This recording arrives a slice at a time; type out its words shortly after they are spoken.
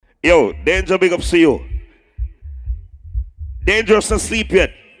Yo, Danger, big up to you. Dangerous to sleep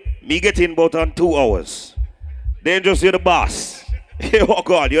yet. Me get in about on 2 hours. Dangerous, you're the boss. Oh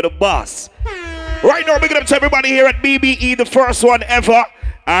God, you're the boss. Right now, big up to everybody here at BBE, the first one ever.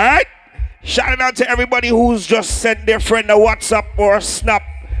 Alright? Shouting out to everybody who's just sent their friend a WhatsApp or a Snap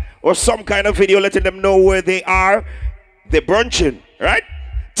or some kind of video letting them know where they are. They're brunching, right?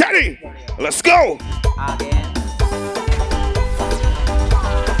 Tenny, let's go. Again.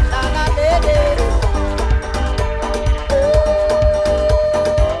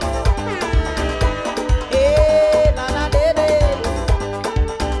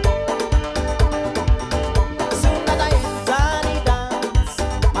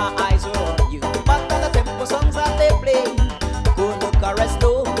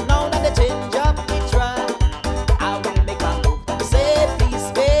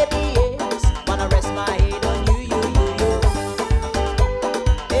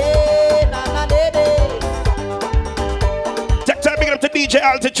 DJ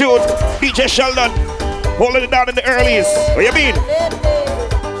Altitude, DJ Sheldon, holding it down in the earlies. What you mean?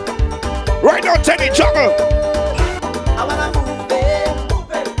 Right now, Tenny, juggle. I wanna move it,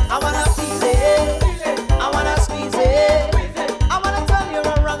 I wanna feel it, I wanna squeeze it, I wanna turn you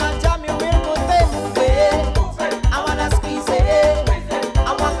around and jam you real good, baby. I wanna squeeze it,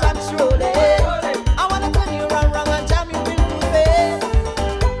 I wanna control it, I wanna turn you around and jam you real good, baby.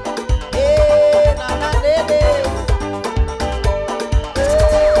 Hey, na na baby.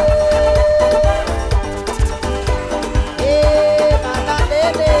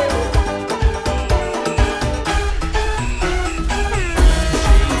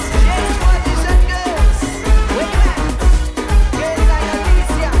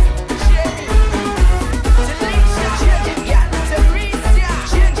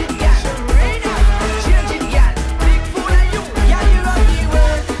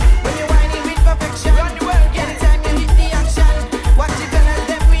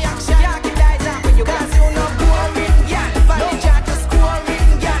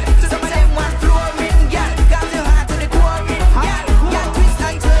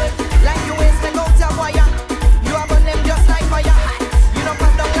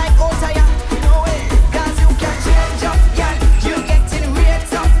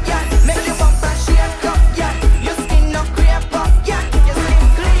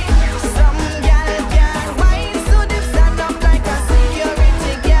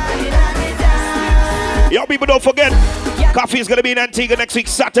 Don't forget, Coffee is going to be in Antigua next week,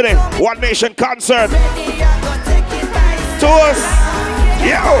 Saturday. One Nation concert. Tours.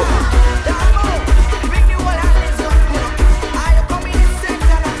 Yo.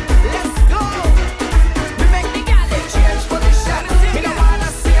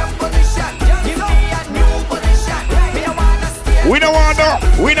 We don't want no.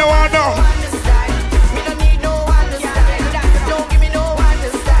 We don't want no.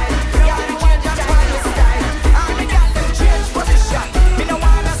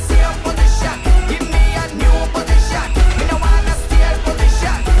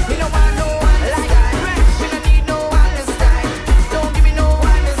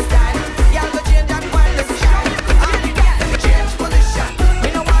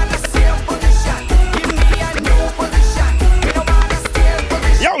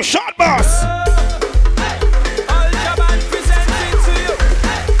 Shot boss.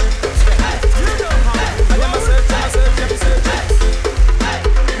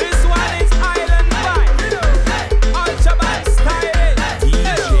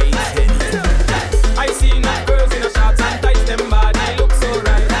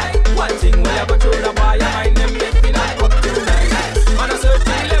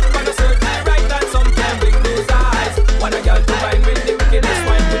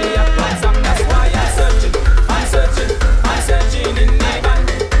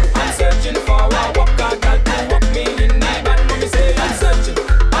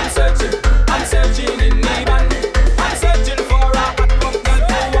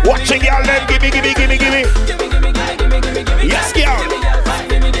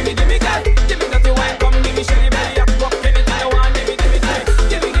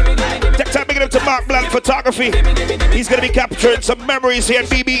 Photography. He's gonna be capturing some memories here at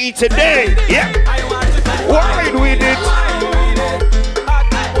BBE today. Yeah. Wine with it.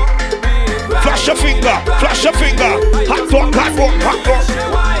 Flash your finger. Flash your finger. Hot walk, hot walk, hot walk.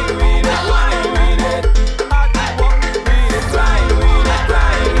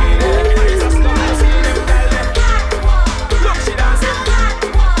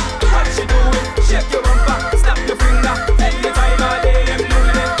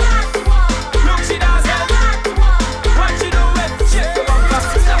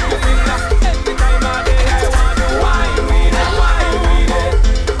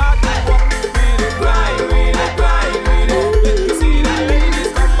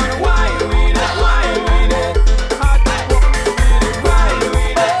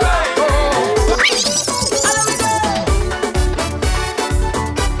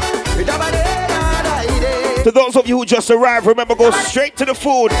 of you who just arrived, remember, go straight to the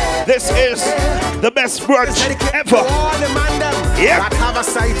food. This is the best brunch ever. Yep.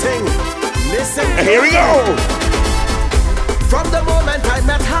 Here we go. From the moment I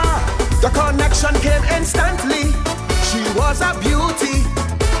met her, the connection came instantly. She was a beauty.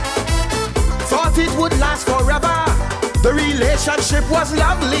 Thought it would last forever. The relationship was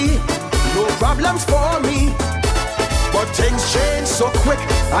lovely. No problems for me. But things change so quick,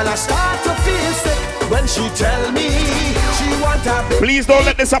 and I start to feel sick when she tell me she want a baby. Please don't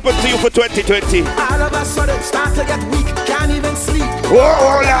let this happen to you for 2020. All of a sudden start to get weak, can't even sleep.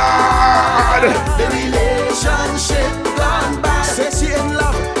 Oh Lord! The relationship gone bad. Say she in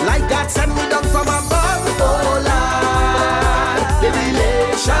love, like God sent me down from above. Oh Lord, the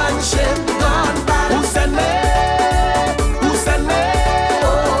relationship gone bad. Who sent me? Who sent me?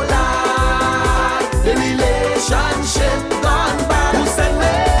 Oh Lord, the relationship gone bad. Who sent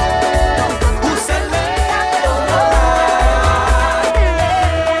me? Who sent me? Oh Lord.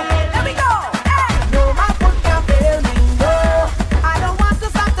 Let me go. No, my foot can't fail me. No, I don't want to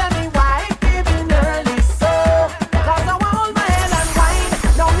stop. Tell me why giving early so. Cause I want hold my head and wine.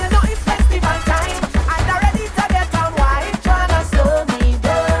 Now you know it's festival time. I'm not ready to get on wine. Tryna slow me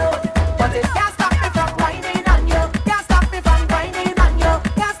down, but it can't stop me from whining on you. Can't stop me from whining on you.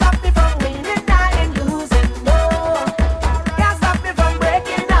 Can't stop me from winning and losing. No, can't stop me from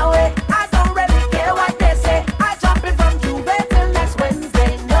breaking away. I don't really care what they say. I jumping from Jime till next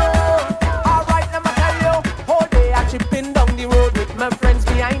Wednesday. No, alright, let me tell you. Whole day I chipping down the road with my friends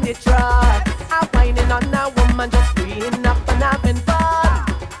behind the truck. I'm whining on a woman, just freeing up and having fun.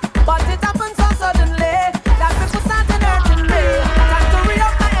 But it happened so suddenly that people started hurting me. Time to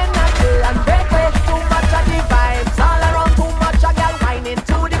re-up my energy and break away. Too much of the vibes all around. Too much of girl whining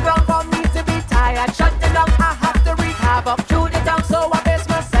to the ground for me to be tired. Shutting down, I have to wreak havoc through the town. So I pace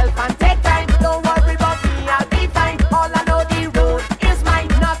myself and take time. Don't worry about me, I'll be fine. All I know the road is mine.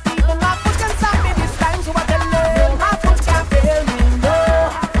 Not even my foot can stop me this time. So I tell you, my foot can't fail me. No,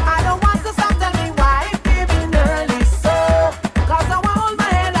 I don't want to stop. Tell me why giving early so. Cause I want hold my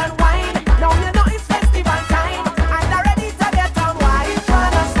head and wine. Now you know it's festival time. I'm not ready to get on wine.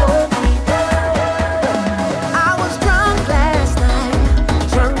 Tryna slow me down. I was drunk last night,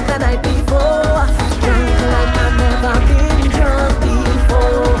 drunk the night before, drunk like I've never been drunk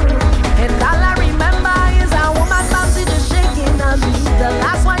before. And all I remember is a woman bouncing just shaking on me. The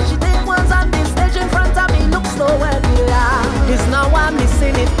last one she did was on the stage in front of me. Look slow and yeah. It's now I'm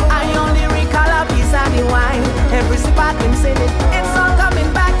missing it. I only recall a piece of the wine. Every sip I missing it. It's all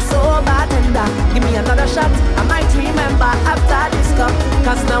coming back so bad. And give me another shot. I might remember after this cup.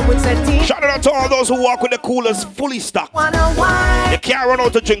 Cause now it's a team. Shout out to all those who walk with the coolers fully stocked. Wanna wine. They can't run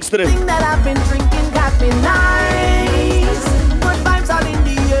out of drinks today. Thing that I've been drinking got me nice. Good vibes all in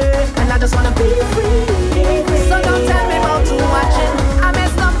the air, and I just wanna be free. So don't tell me about too watching. I may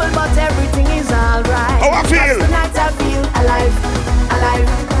stumble, but everything is alright. How I feel? Tonight I feel alive, alive,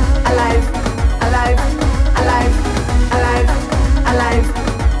 alive, alive, alive, alive, alive.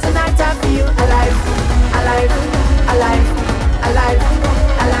 Tonight I feel alive, alive, alive, alive,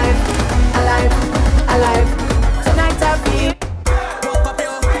 alive, alive, alive. Tonight I feel. Woke up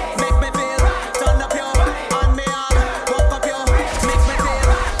you, make me feel. Turn up you, on me on. Woke up you, make me feel.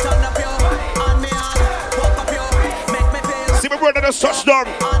 Turn up you, on me on. Woke up you, make me feel. See my brother just touched down.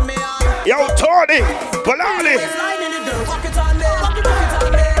 On me on. Yo, Tony, Valardi. Waistline in the dirt. Walk it on me, walk it on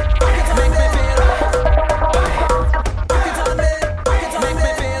me. Walk it on me, make me feel. Walk it on me, walk it on me, make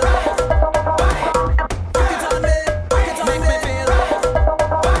me feel. Walk it on me, walk it on me, make me feel.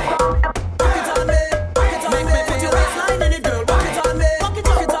 Walk it on me, walk it on me, make me feel. Put your waistline in the dirt. Walk it on me, walk it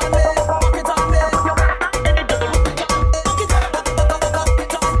on me, walk it on me. In the dirt. Walk it on,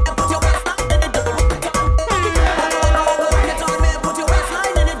 put your waistline in the dirt. Walk it on me, put your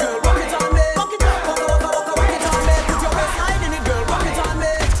waistline in the dirt. Walk it on me, walk it on, walk it on me, put your waistline in the dirt. Walk it on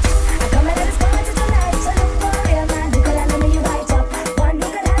me. I come into this party tonight, so look for a real man who could handle me right up. One who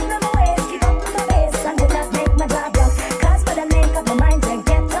could handle my waist, keep up with my waist, and would not make my job rough. Cause when I make up my mind to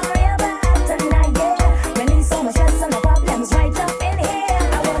get on real bad tonight, yeah. Release all my stress and my problems right up in here.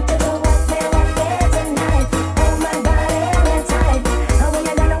 I want to do what they want there tonight. Hold my body real tight. And when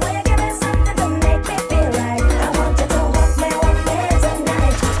you're done, I want you give me something to make me feel right. I want to do what they want there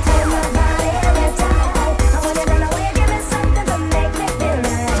tonight. Hold my body real tight. And when you're done, I want you give me something to make me feel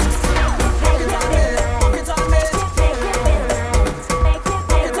right.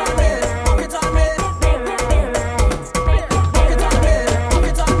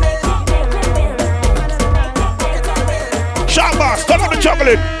 Sharp boss, turn on the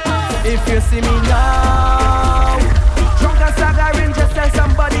juggling. If you see me now, drunk and staggering, just tell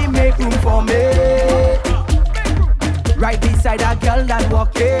somebody make room for me. right beside a girl that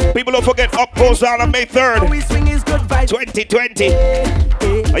walking. People don't forget Up goes down on May 3rd, We swing is good vibes. 2020.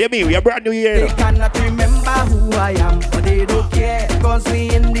 Oh, you mean we are brand new year? They cannot remember who I am, but they don't care, cause we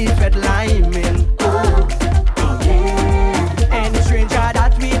in the Fed line, man. Any stranger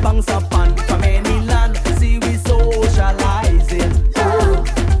that we bounce upon from any land, see we socializing.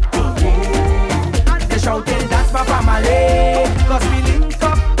 And they shouting, that's my family, cause we link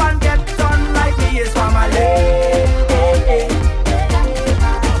up and get done like we is family.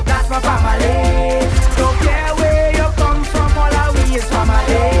 That's my family. Don't care where you come from, all of we is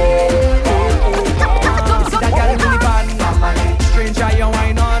family. See that girl in the van, stranger you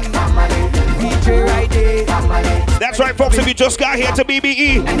wine on, DJ right there. That's right, folks. If you just got here to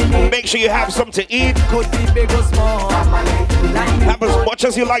BBE, make sure you have something to eat. Could be big or small. Have as much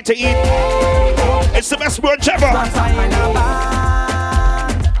as you like to eat. It's the best brunch ever.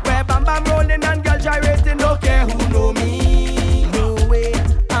 Where bam bam rolling and girl gyrating, don't care who know me. No way.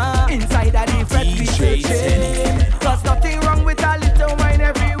 Inside of the fret we searching. Cause nothing wrong with a little wine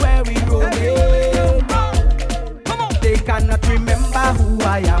everywhere we roaming. They cannot remember who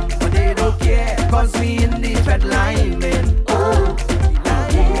I am, but they don't care, cause we in the Fed line, man.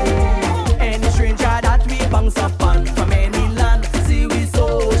 Any stranger that we bounce upon from any land, see we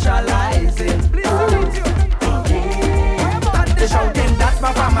socializing. And they shouting, that's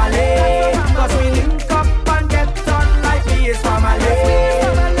my family, cause we link up and get on like we is family.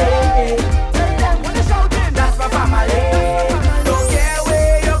 That's my family. Don't care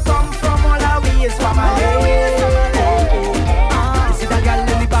where you come from, all of we is family. See that girl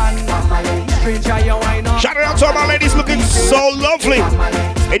in the band, stranger you wine on. Shout out to all my ladies looking so lovely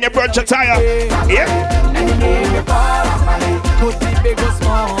in your brunch attire. Yeah. Any name you call, could be big or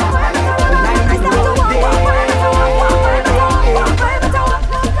small.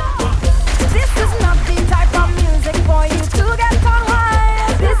 This is not the type of music for you to get on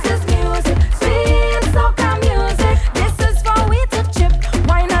high. This is music, sweet soca music. This is for we to chip,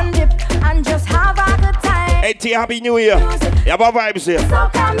 wine and dip, and just have a good time. Hey, T, Happy New Year. You have our vibes here.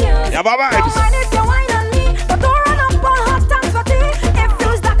 Soca music. You have our Don't vibes. mind if you wine on me, but don't run up on hot times for tea. If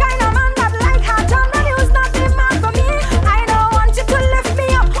you's the kind of man that like hot jam, then you's not the man for me. I don't want you to lift me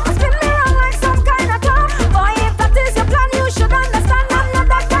up or spin me around like some kind of top. Boy, if that is your plan, you should understand I'm not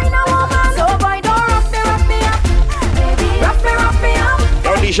that kind of woman. So boy, don't rough me up, baby. Rough me up.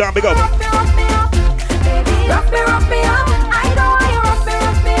 Yo, Nishan, big up. Rough me up, baby. Rough me up. I don't want you rough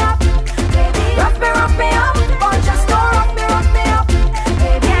me up, baby. Rough me up. Or just don't rough me up,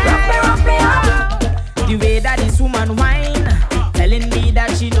 baby. Rough me up. The way that this woman whine, telling me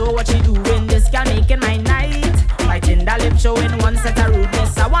that she know what she doing, this can make it my night. Biting the lip, showing one set of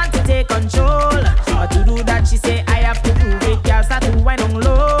rudeness. I want to take control, but to do that she say I have to prove it. Girl start to whine on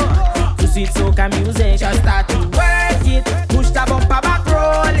low, to sweet soca music. Just start to work it, push the bumper back,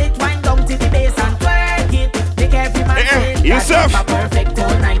 roll it, wind down to the bass and twerk it. Make every man say that Yusuf. bumper perfect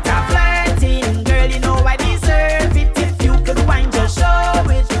all night. I'm flirting, girl you know I deserve it. If you could whine, just show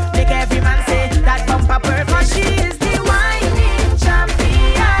it. Make every man say that bumper perfect. She is the whining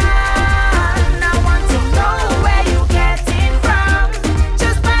champion. I want to know where you getting from.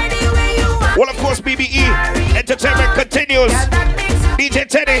 Just by the way you want. Well, of course, BBE Entertainment continues. DJ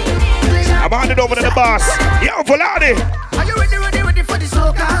Tenny, I'm handing over to the boss. Yo, Valardi. Are you ready for the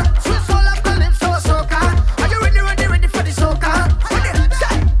soca? Sweet soul of calypso soca. Are you ready for the soca? Are you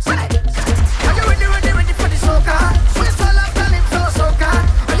ready for the soca? Sweet soul of calypso soca.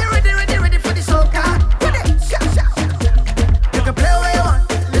 Are you ready for the soca? You can play what you want,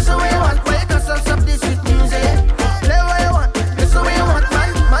 listen what you want, but you got some this sweet music. Play what you want, listen what you want,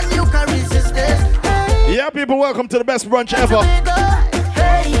 man, you can resist this. Yeah, people, welcome to the best brunch ever.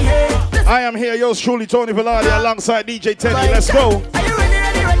 I am here, yours truly, Tony Valardi, alongside DJ Tenny. Let's go. Are you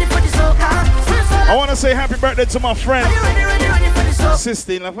ready for the soca? I want to say happy birthday to my friend, Are you ready for the soca?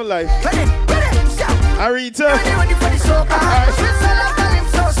 Sister in for life, Ready, shout. Arita. Ready for the soca? Sweet soul of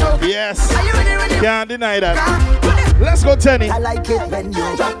calypso soca. Yes, Are you ready? can't deny that. Let's go, Tenny. I like it when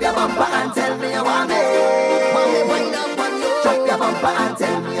you drop your bumper and tell me you want me. Wind up on you. Drop your bumper and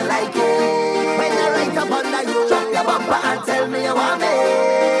tell me you like it. When I right up under you, drop your bumper and tell me you want me.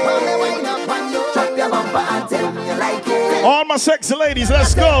 Wind up on you. Drop your bumper and tell me you like it. All my sexy ladies,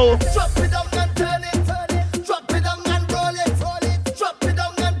 let's go. Drop it down and turn it. Drop it down and roll it. Drop it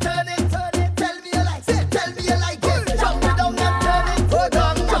down and turn it. Tell me you like it. Tell me you like it. Drop it down and turn it. Hold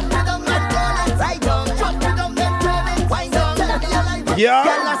on. Drop it down and roll it. Right down. Drop it down and turn it. Wind down. Tell me you like it. Yeah.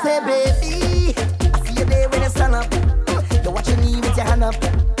 Girl, I say, baby, I see you there when you stand up. You're watching me with your hand up.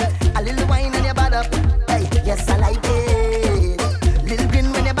 A little wine and your butt up. Hey, yes, I like it. Little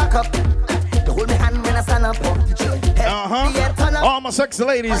grin when you back up. You hold my hand when I stand up. my sexy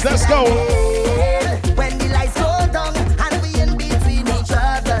ladies, let's go. When the lights go down and we in between each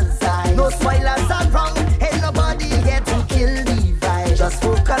other's eyes. No spoilers are wrong, ain't nobody here to kill the vibe. Just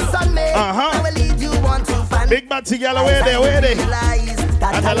focus on me, I will lead you on to find. Big Batty girl, where they?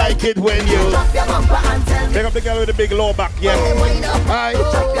 And I like it when you drop your bumper and tell me. pick up the girl with the big low back, yeah. Hi.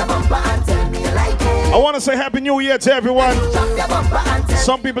 Drop your bumper and tell me you like it. I want to say Happy New Year to everyone. Drop your bumper and tell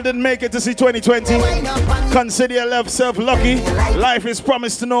Some people didn't make it to see 2020. Consider yourself lucky. Life is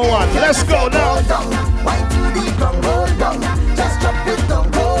promised to no one. Let's go now.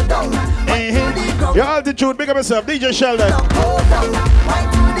 Your altitude, big up yourself, DJ Sheldon.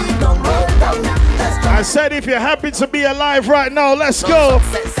 I said if you're happy to be alive right now, let's go.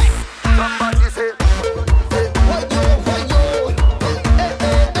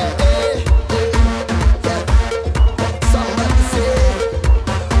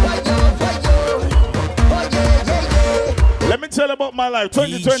 Let me tell you about my life.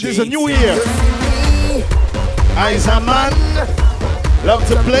 2020 is a new year. I's a man, love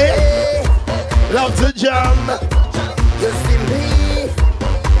to play, love to jam. You see me,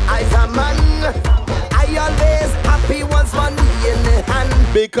 I's a man. I always happy once money in the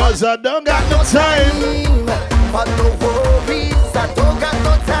hand. Because I don't got no time. But no worries, I don't got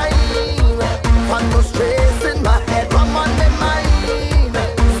no time. But no stress in my head, I'm on my mind.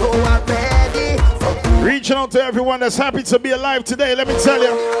 So I'm ready. Reaching out to everyone that's happy to be alive today. Let me tell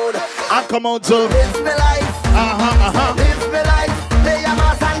you, I come out to live my life. Live my life. Play a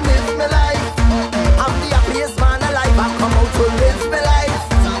mass and live my life. I'm the happiest man alive. I come out to live my life.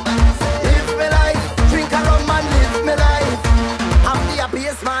 Live my life. Drink a rum and live my life. I'm the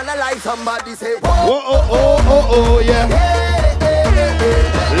happiest man alive. Somebody say, whoa, oh, yeah.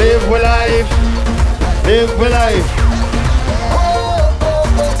 Live with life. Live with life.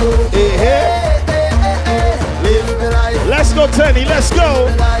 Live my life. Let's go, Tenny. Let's go.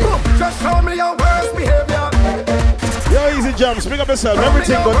 Just show me your worst behavior. Yo, easy jumps. Pick up yourself.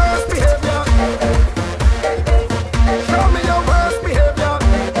 Everything good. Show me your worst behavior.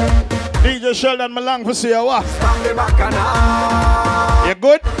 DJ Sheldon Malang for see you. What? Stop the bacchanal. You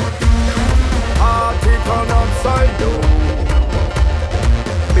good? Party turn upside down.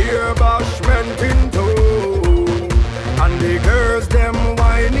 Beer bashment in town. And the girls them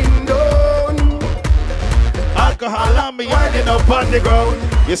whining down. Alcohol on me, winding up on the ground.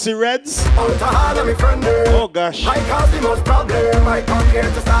 You see Reds? Alcohol me friend. Oh gosh. I cause the most problem. I come here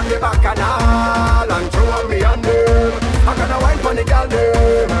to start the bacchanal and throw up me on them. I'm gonna wine for the girl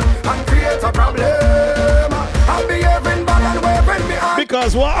them and create a problem. I'm behaving bad and waving me on.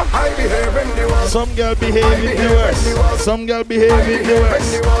 Because what? I behaving the worst. Some girl behaving the worst. Some girl behaving the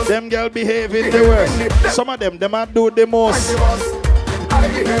worst. Them girl behaving the worst. Some of them I do the most. I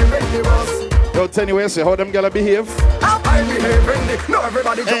behaving the worst. Yo, Tenny, where you say how them girl behave? I behaving the. Now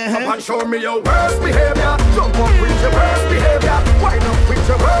everybody jump up and show me your worst behavior. Jump up with your worst behavior. Wind up with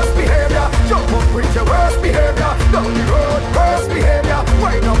your worst behavior. Jump up with your worst behavior. Down the road, worst behavior.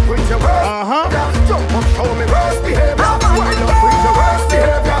 Wind up with your worst behavior. Jump up, show me worst behavior. Wind up with your worst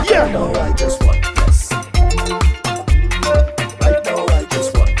behavior. Yeah. No, I just want this. Right now, I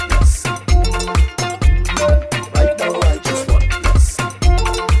just want this. Right now, I just want this.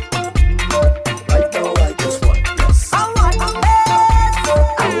 Right now, I just want this. I want this.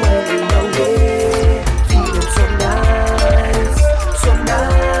 I'm wearing away, feeling so nice, so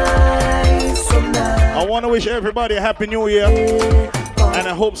nice, so nice. I want to wish everybody a happy new year. And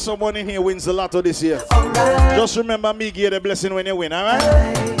I hope someone in here wins the lotto this year. Just remember me give you the blessing when you win, alright?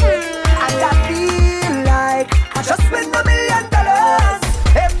 And I feel like I just win $1 million.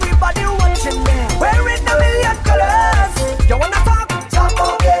 Everybody watching me, wearing $1 million. You wanna talk? Talk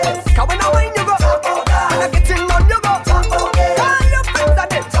about this. Cause when I win you go. Talk about that. When I get in on you go. Talk about this. Call your friends and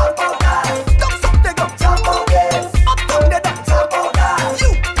them. Talk about that. Thumbs up they go. Talk about this. Up down they don't. Talk about that.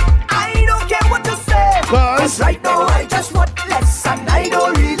 You, I don't care what you say. 'Cause right now I just want less. And I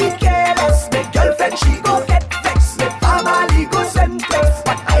don't really care less. My girlfriend she go get vexed. My family go send text.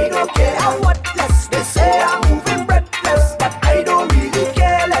 But I don't care what less. They say I'm moving breathless. But I don't really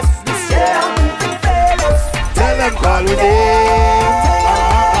care less. They say I'm moving fearless. Tell them call with it.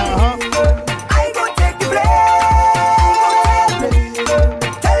 I go take the blame.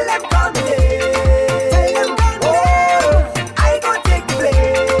 Tell them call me there. Tell them call me there. I go take the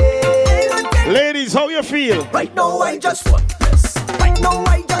blame. Ladies, how you feel? Right now I just want this. Right now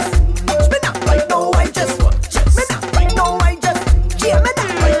I just spin up. Right now I just want spin up. Right now I just yeah, me now.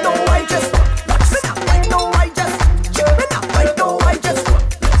 Right now I just want spin up. Right now I just spin up. Right now I just want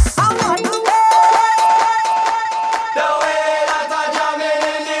this. I want the way that I jamming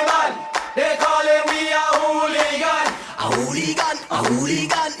in the band. They calling we a hooligan. A hooligan. A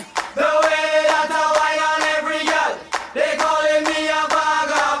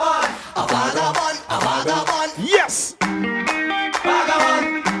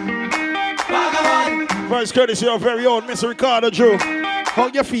is courtesy of very own Mr. Ricardo Drew. How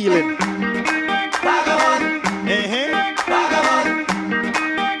you feeling?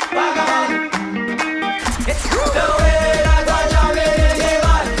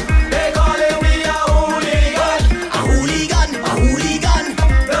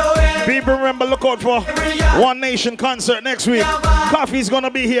 People remember, look out for One Nation concert next week. Coffee's gonna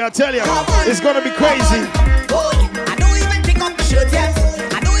be here, I tell you. It's gonna be crazy. I don't even pick up the shirt yet.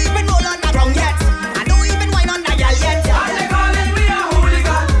 I don't even roll on the ground yet. I don't even wine on the gal yet. They calling me a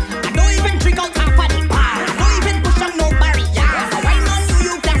hooligan. I don't even drink out half of the bar. I don't even push on no barrier. I wine on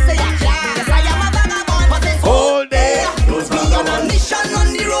you can say that. Yes, I am a vagabond, but it's all day. Me on a mission on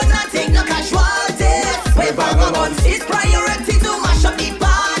the road, not take no casualties. We're vagabonds, it's priority to mash up the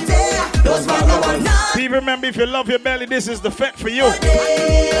party. Those vagabonds. People remember, if you love your belly, this is the fet for you.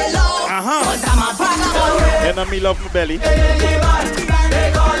 You know me love my belly.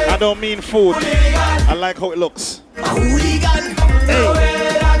 I don't mean food. I like how it looks.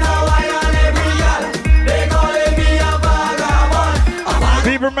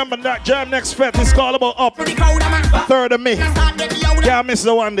 People remember that jam next fete is called about up. 3rd of May. Can't miss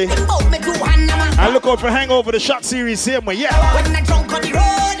the one day. I look out for Hangover, the shot series, same way, yeah.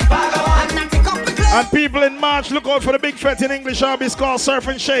 And people in March, look out for the big fete in English hobby. It's called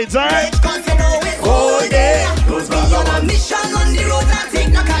Surfing Shades, alright? Oh yeah, those be on a mission on the road, not take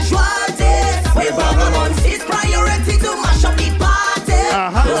no casualties. We're vagabonds, it's priority to mash up the party.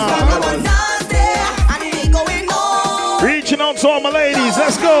 Those vagabonds dance there, and we going on. Reaching out to all my ladies,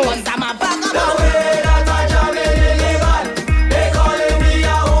 let's go. I'm a vagabond. They calling me a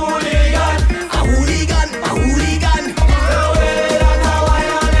hooligan. A hooligan, a hooligan. The way that I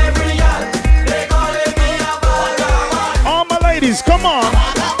wine on every girl, they calling me a vagabond. All my ladies, come on.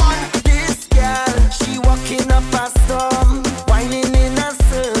 This girl, she walking up a storm, whining in a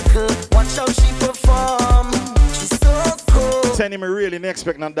circle. Watch how she perform. She's so cool. Tenny, me really didn't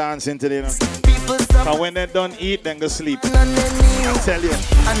expect no dancing today, you know. People And when they done eat, then go sleep. on their knees I tell you.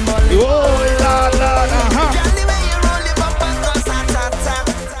 and bawling. Oh, Lord, Lord, Girl, the way you roll your bumper goes ta-ta-ta,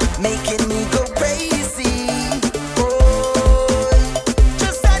 making me go crazy. Oh,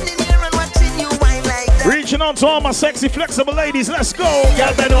 just standing here and watching you whine like that. Reaching out to all my sexy, flexible ladies, let's go.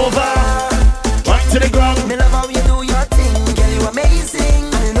 Girl, bend over. Right to the ground. Me love how you do your thing, girl, you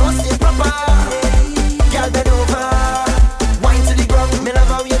amazing, and you know stay proper. Girl, bend over, wine to the ground. Me love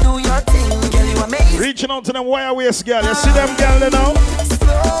how you do your thing, girl, you amazing. Reaching out to them wire waist girl. You see them girl, you know?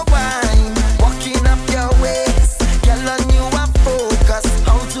 Slow wine, walking up your waist, girl, on you a focus,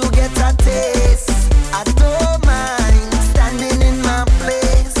 how to get a taste. I don't mind standing in my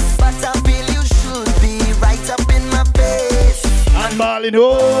place, but I feel you should be right up in my face. And balling,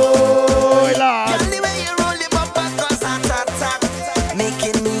 oh, Lord. Girl, the way you roll your bumper goes ta-ta-ta,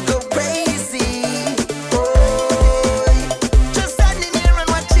 making me go crazy. Oh, just standing here and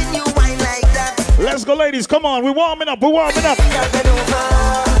watching you whine like that. Let's go, ladies. Come on. We're warming up. We're warming up. Girl, bend over,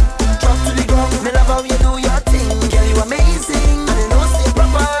 drop to the ground. Me love how you do your thing, girl, you amazing, and you know stay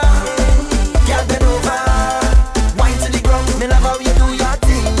proper. Girl, bend over, wine to the ground. Me love how you do your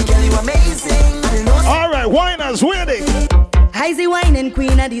thing, girl, you amazing, and you know. All right, whiners, where they? I's the whining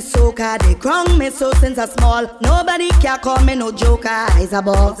queen of the soca. They crown me so since I small. Nobody can call me no joker. I's a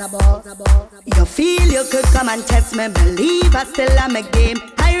boss. You feel you could come and test me. Believe I still am a game.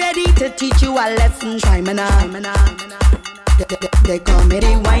 I ready to teach you a lesson. Try me now. They call me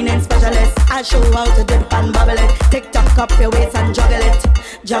the whining specialist. I show how to dip and bubble it. Tick tock up your waist and juggle it.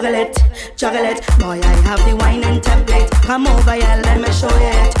 Juggle it, juggle it. Boy, I have the whining template. Come over here, let me show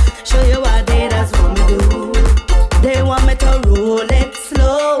you it. Show you what they just want me do. They want me to roll it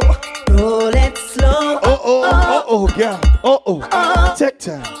slow, roll it slow. Yeah. Take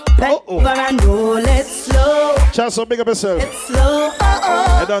time. Bend over and roll it slow. Chance so big up yourself. It's slow.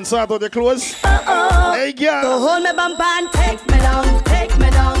 I done sort out your clothes. Hey, So girl. hold me bumper and take me down, take me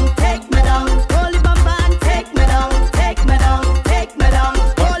down, take me down. Hold the bumper and take me down, take me down, take me down.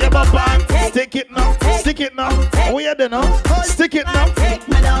 Hold the bumper and take Stick it now. Stick it now. Where you there now? Stick it now. Take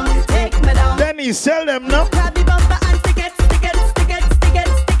me down, take me down. Denny, sell them now. Grab the bumper and stick it, stick it, stick it, stick it,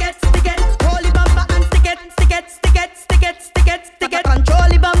 stick it, stick it. Hold the bumper and stick it, stick it, stick it, stick it, stick it, stick it. Control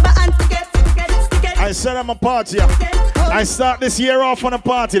the bumper and stick it, stick it, stick it. I said I'm a party. I start this year off on a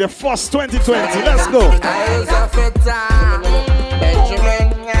party, the first 2020. Let's go. Eyes are feta,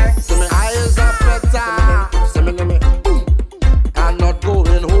 Benjamin. Eyes are feta. I'm not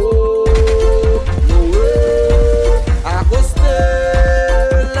going home. No way. I go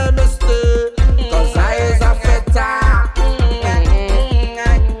stay, let me stay. 'Cause eyes are feta.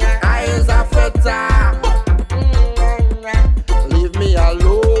 Eyes are feta. Leave me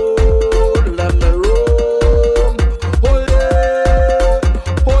alone, let me roll.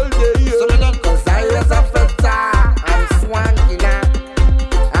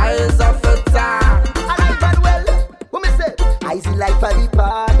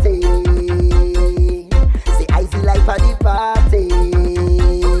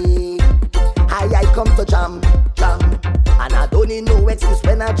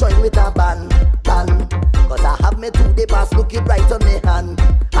 join with a band. Cause I have me to the pass, look it right on me hand.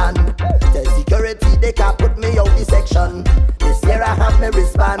 The security, they can't put me out the section. This year I have me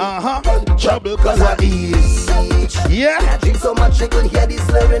respond. Trouble cause I ease. Yeah. I drink so much you could hear the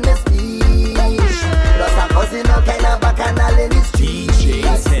slur in the speech. Plus I'm causing all kind of bacchanal in the street.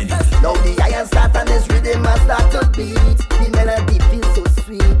 Now the iron start and this rhythm I start to beat. The melody feels so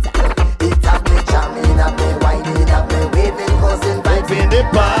sweet. It have me jamming, have me whining, have me waving, causing vibes in the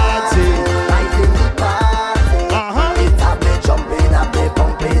party. Vibes in the party. It have me jumping, have me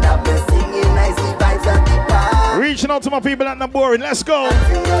pumping, have me singing nicely, vibes at the party. Reaching out to my people at the boring, let's go.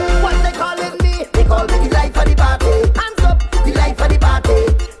 What they calling me? They call me the life of the party. Hands up, the life of the party.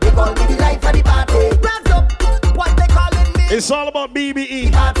 They call me the life of the party. Hands up, what they calling me? It's all about BBE,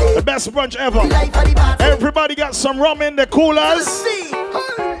 the best brunch ever. The life of the party. Everybody got some rum in the coolers.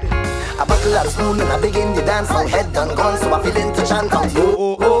 I buckle up spoon and I begin to dance. My head done gone, so I feel into chant out.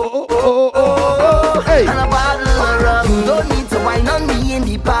 Hey. And a bottle of rum. You don't need to wine on me in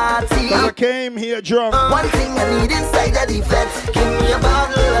the party. I came here drunk. One thing I need inside of the fence. Give me a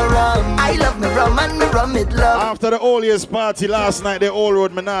bottle of rum. I love me rum and me rum it love. After the old year's party last night, they all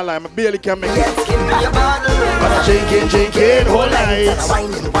rode me now like I barely can make it. Yes, give me a bottle of rum. And I drinking whole night. And I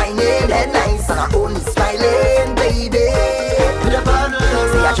whining, head nice. And I only smiling, baby. With a bottle of rum.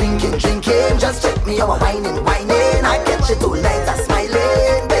 See I drinking, just check me out, whining. I catch it all night, I'm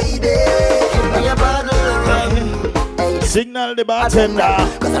smiling, baby. Give me a bottle of rum. Hey. Signal the bartender.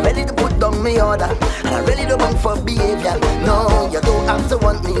 Cause I'm ready to put down my order. And I'm ready to want for behavior. No, you don't have to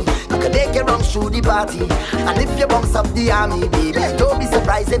want me. You can take your wrongs through the party. And if you bounce up the army, baby, don't be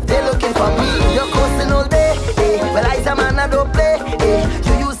surprised if they're looking for me. You're coasting all day, well, I's a man, I don't play.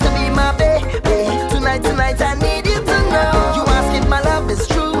 You used to be my baby. Tonight, I need you to know. You ask if my love is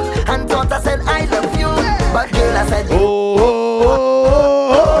true. And thought I said I love you, but girl I said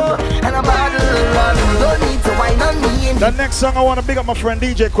and a bottle of rum. Don't need to wine on me. The next song I want to big up my friend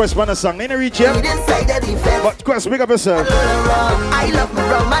DJ Quest on the song. Ain't reach yet? But Quest, big up yourself. I love me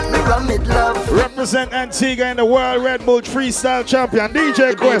rum and me rum it love. Represent Antigua in the World Red Bull Freestyle Champion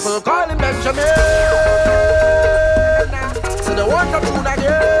DJ Quest. People call him Benjamin. So the one that tune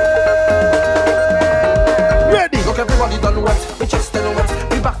again. Ready. Look, everybody done wet. We just done wet.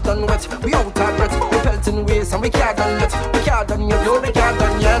 We back done wet. We out of breath. We pelting ways and we can't done yet. We can't done yet. No, we can't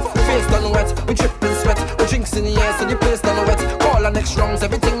done yet. We face done wet. We dripping sweat. We drinks in the air so the place done wet. Call our next rounds.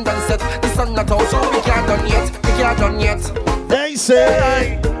 Everything done set. The sun not out so we can't done yet. We can't done yet. They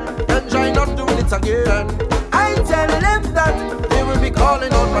say Enjoy not doing it again. I tell them that they will be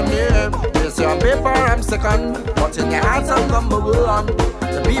calling out my name. They say on paper I'm second, but in their hearts I'm number one.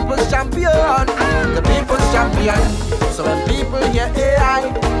 The people's champion, the people's champion. So when people hear AI,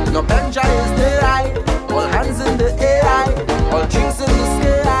 no Benja is the eye. All hands in the AI, all drinks in the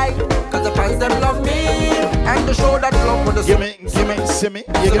sky. Cause the fans them love me, and the show that love for the Give me, see me.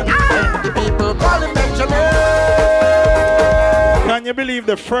 You get me? The people call him Benjamin. Can you believe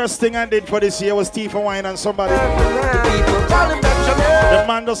the first thing I did for this year was tea for wine and somebody? People call him Benjamin. The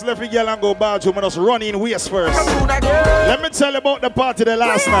man just left the girl and go bathroom and just run in waist first. Let me tell you about the party the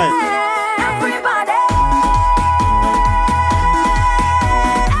last night. Everybody,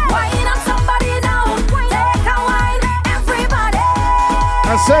 wine on somebody now. Take a wine, everybody. I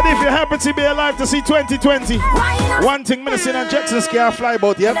said if you're happy to be alive to see 2020, one thing Minister and Jackson's can't fly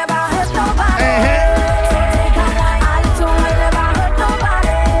about, yep. Never hurt nobody. So take a wine, all to wine, never hurt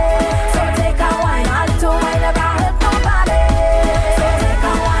nobody. So take a wine, all to wine, never hurt nobody. So take a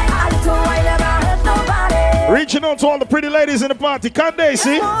wine, all to wine, never hurt nobody. Reaching out to all the pretty ladies in the party, can't they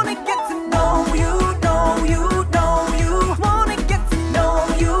see? Wanna get to know you. Wanna get to know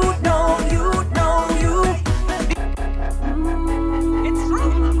you. It's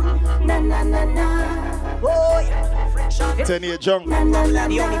true. Na na na na. Oh yeah. Tenny junk.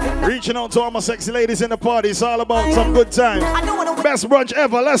 Reaching out to all my sexy ladies in the party. It's all about some good times. Best brunch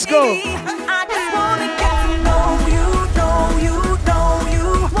ever. Let's go. I just wanna get to know you.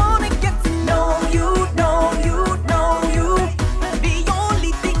 Wanna get to know you. The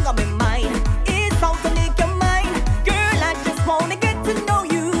only thing on my mind is how to make your mind. Girl, I just wanna get to know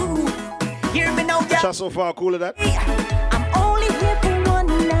you. Hear me now, yeah. Chat so far, cool of that. I'm only here for one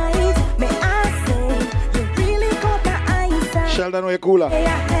night. May I say, you really caught my eyesight. Sheldon, we're cooler. Hey, I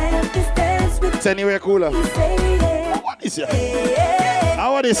have this dance with Tenny, we're cooler. you. Say, yeah. What is it? Hey,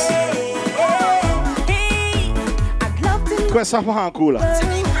 How are this? hey, I'd love to know Quest of hand cooler.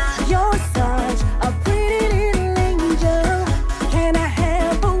 you're such a pretty little angel. Can I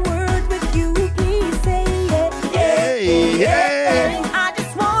have a word with you? Please say it. Hey, hey. I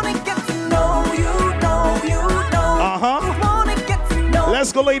just wanna get to know you. Uh-huh. Wanna get to know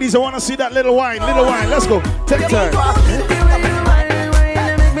Let's go go, ladies. I want to see that little wine. Little wine. Let's go. Take time.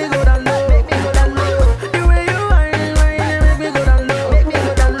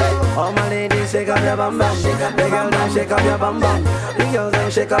 All my ladies, shake up your bum bum. Shake up your bum bum. The girls,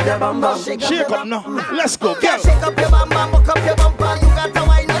 them shake up your bum bum. Shake up now. Let's go, girl. Shake up your bum bum, walk up your bumper. You got to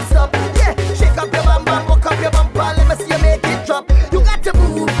wine and stop. Yeah, shake up your bum bum, walk up your bumper. Let me see you make it drop. You got to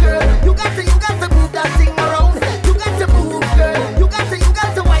move, girl. You got to move that thing around. You got to move, girl. You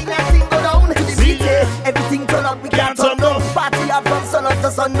got to wine that thing go down. To the beat, everything turn up, we can't turn down. Party up from sun up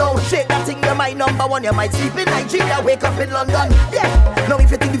to sundown. Shake that thing, you're my number one. You might sleep in Nigeria, wake up in London. Yeah, now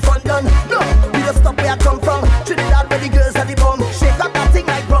if you think the fun done, no, we just stop where I come from. Trinidad where the girls are the bum. Shake up that thing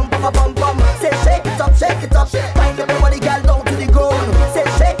like bum bum bum bum. Say shake it up, shake it up. Find everybody girl down to the ground. Say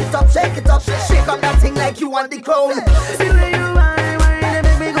shake it up, shake it up. Shake up that thing like you want the crown. See where you wine, and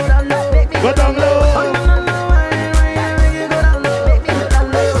make me go down low. Go down low.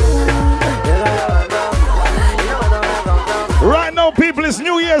 Right now, people, it's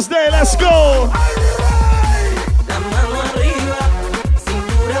New Year's Day. Let's go.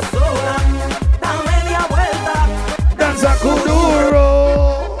 Danza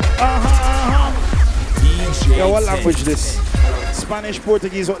Kuduro. Yo, what language this? Spanish,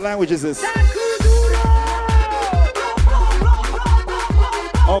 Portuguese, what language is this?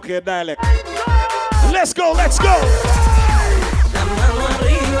 Okay, dialect. Let's go, let's go.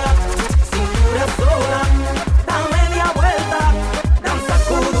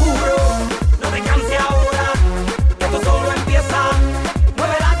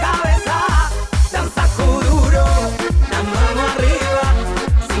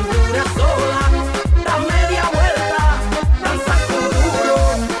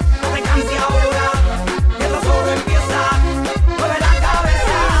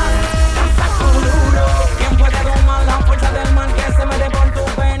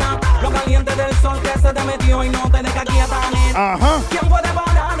 ¿Quién puede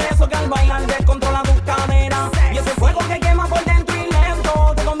parar eso que al bailar descontrola tu cadera? Y ese fuego que quema por dentro y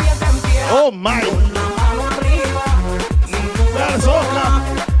lento te convierte en piedra. Oh my. Una mano arriba, cintura sola,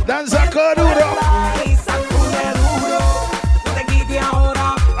 Danza Kuduro. y sacude duro. No te quites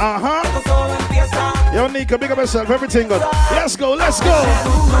ahora. Esto solo empieza. Yo, Nika, big up yourself. Everything good. Let's go, let's go.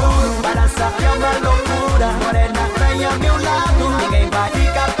 Para sacar una locura, morena, trae a mi un lado. Ninguém vai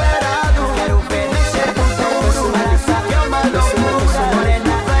ficar parado. Quero oferecer tudo. Para sacar uma loucura,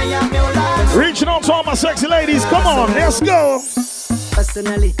 morena, trae a mi un lado. Reaching out to all my sexy ladies. Come on, let's go.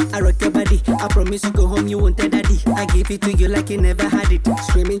 Personally, I rock your body. I promise you go home, you won't tell daddy. I give it to you like you never had it.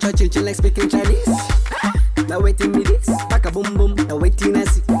 Screaming, chill like speaking Chinese. Now waiting me this, back a boom boom. Now waiting I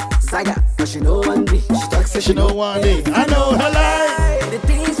see Saga, cause she know one day. She talks, She know one day. I know her life. the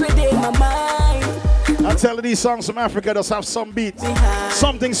things within my mind. I tell you, these songs from Africa just have some beat,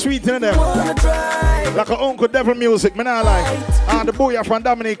 something sweet in them. Wanna try. Like a Uncle Devil music, man, I like. And the boy from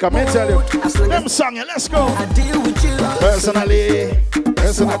Dominica, me tell you. Them song, yeah, let's go. I deal with you Personally.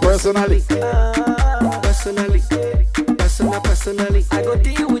 personally. I go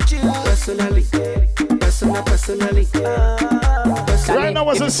deal with you personally. Right now,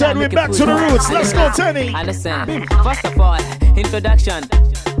 as I said, we're back to the roots. Let's go, Tenny. Understand? First of all, introduction.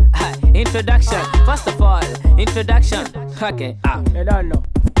 First of all, introduction. Okay, you don't know.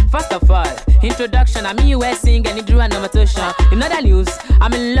 First of all, introduction. I'm in US sing and you drew an amateur. In other news,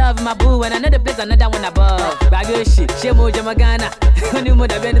 I'm in love with my boo and another place, another one above. Bagoshi, Shemo Jamagana.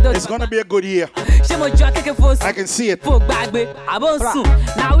 It's gonna be a good year. I can see it. Now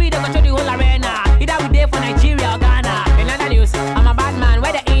we don't control the whole arena. Either we there for Nigeria or Ghana. In other news, I'm a bad man.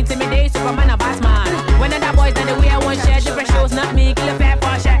 Where they intimidate Superman or Batman. When other boys then the way I want share different shows, not me, kill a fair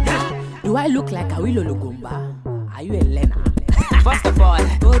for share. Do I look like a Willow Lugumba? Are you a Lena? First of all,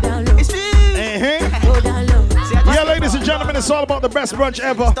 go down low. Go down low. Yeah, ladies and gentlemen, it's all about the best brunch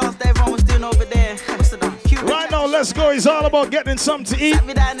ever. Right now, let's go. It's all about getting something to eat,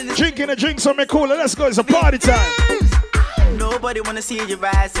 drinking a drink, something cooler. Let's go. It's a party time. Nobody wanna see you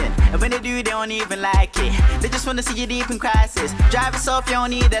rising, and when they do, they don't even like it. They just wanna see you deep in crisis. Drive us off, you don't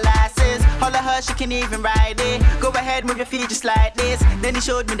need a license. Holler her, she can even ride it. Go ahead, move your feet just like this. Then he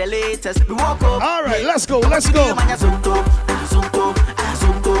showed me the latest. We walk up. All right, let's go, let's go.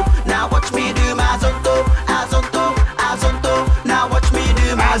 Now watch me do my zonto, azonto. Now watch me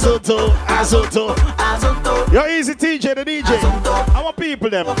do my azonto. Yo, easy TJ, the DJ. I want people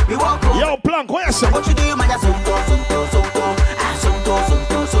them. Yo, Plank, where's some? What you do, my zonto,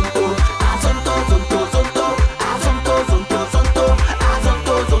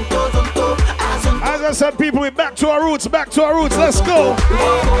 As I said, people, we're back to our roots, let's go.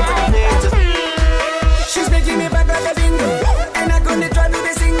 She's making me back like a bingo, and I'm gonna try to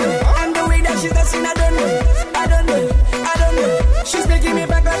be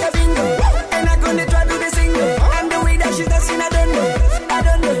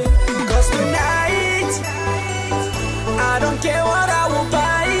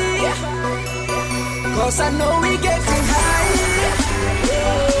 'cause I know we getting high.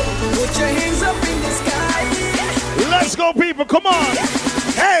 Put your hands up in the sky. Let's go, people, come on.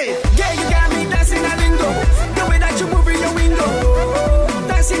 Hey! Yeah, you got me dancing a lingo. The way that you move in your window.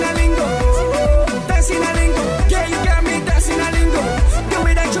 Dancing a lingo. Dancing a lingo. Yeah, you got me dancing a lingo. The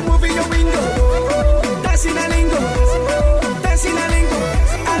way that you move in your window. Dancing a lingo. Dancing a lingo.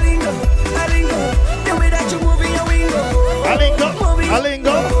 A lingo. A lingo. The way that you move in your window. A lingo. A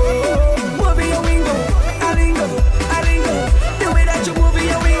lingo. Move in your window. A lingo. A lingo. The way that you move in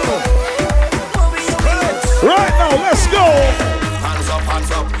your window. Move in your window. Right now, let's go.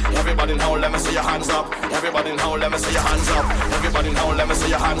 Hands up, everybody now, let me see your hands up. Everybody now, let me see your hands up. Everybody now, let me see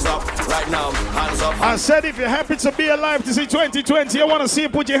your hands up. Right now, hands up. I said if you're happy to be alive to see 2020, I want to see you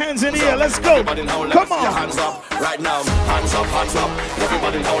put your hands in the air. Let's go. Come on. Hands up. Right now, hands up, hands up.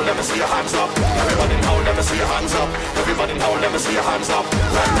 Everybody now, let me see your hands up. Everybody now, let me see your hands up. Everybody now, let me see your hands up.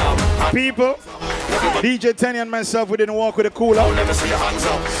 Right now. People, DJ Tenny and myself, we didn't walk with a cooler. Let me see your hands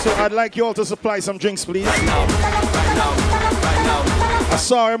up. So I'd like you all to supply some drinks, please. Right now, right now, right now. I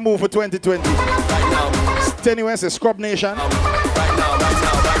saw a move for 2020. Right now. Tenny West, a Scrub Nation.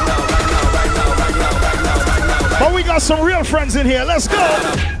 But we got some real friends in here. Let's go.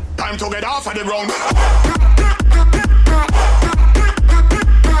 Time to get off of the ground.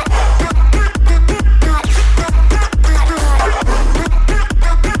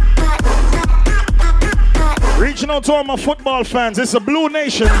 Reaching out to all my football fans. It's a Blue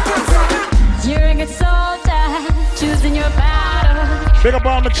Nation. You're a good soldier, choosing your battle. Big up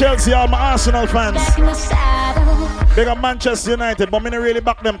all my Chelsea, all my Arsenal fans. Back in the saddle. Big up Manchester United, but me not really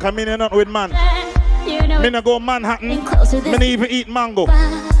back them because me not with man. You know Me not go Manhattan. Me closer this not even eat mango.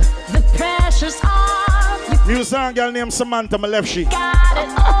 the pressure's on. You Music girl named Samantha, my left she. got it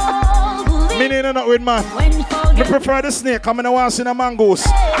all. Me Believe not with man. when you Me forget. prefer the snake, I'm in want to see the mangoes.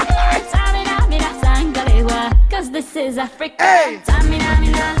 Tamina, mina, sangalewa, 'cause this is Africa. Hey! Tamina,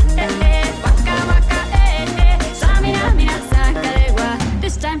 mina, waka, waka, Tamina, mina, sangalewa,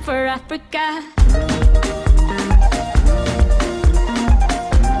 this time for Africa.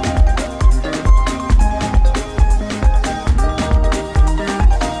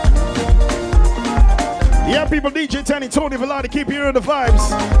 Yeah, people, DJ Tenny, Tony Valardi, keep hearing the vibes.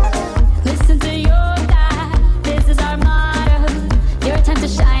 Listen to your God, this is our motto. Your time to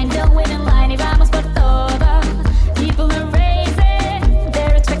shine, don't wait in line, y vamos por todo. People are raising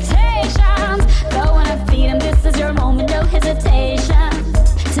their expectations. Go on and feed them, this is your moment, no hesitation.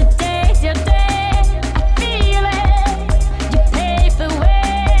 Today's your day, I feel it. You pave the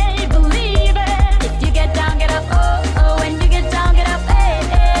way, believe it. If you get down, get up, oh, oh. When you get down, get up, eh,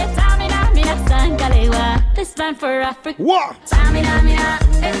 eh. Tamina, mina, sangalewa, this time for Africa. What? Tamina, mina,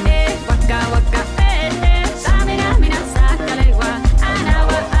 eh, eh. Waka, waka, eh, eh. Tamina, mina, sangalewa,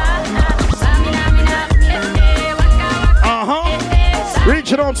 anawa, ah, ah. Tamina, mina, eh, eh. Waka, waka, eh, eh.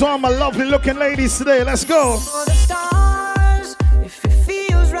 Reaching out to all my lovely looking ladies today. Let's go. For the stars, if it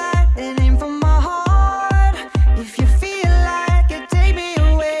feels right, then aim for my heart. If you feel like it, take me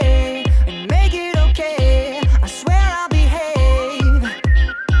away and make it okay. I swear I'll behave.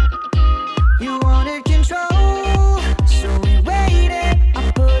 You wanted control, so we waited.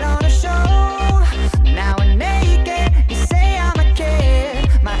 I put on a show. Now we're naked. You say I'm a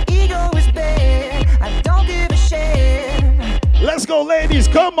kid. My ego is big. I don't give a shit. Let's go, ladies.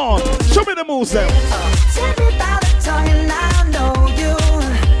 Come on. Show me the moves then. Take me by the tongue and I'll know you.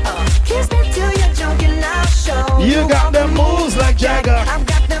 Kiss me till you're drunk and I'll show You got them moves like Jagger. I've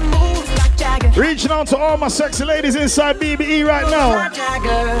got them moves like Jagger. Reaching out to all my sexy ladies inside BBE right now. Like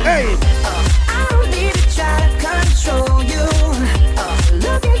Jagger. Hey, I don't need to try to control you.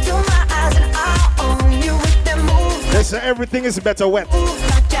 Look into my eyes and I'll own you with them moves. listen, everything is better wet. Moves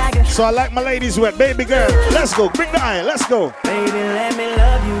like Jagger. So I like my ladies wet. Baby girl, let's go. Bring the eye. Let's go. Baby, let me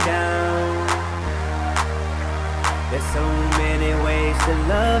love you down. There's so many ways to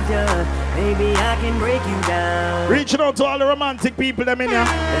love ya. Maybe I can break you down. Reaching out to all the romantic people them in here.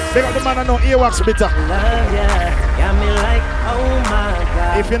 They got the man I know earwax bitter. Love ya. Got me like, oh my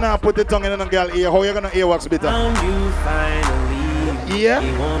God. If you not put the tongue in a girl ear, how you gonna earwax bitter? Found you finally. Yeah.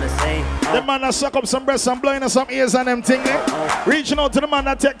 You wanna say, The man that suck up some breasts and blowing up some ears and them thing there. Reaching out to the man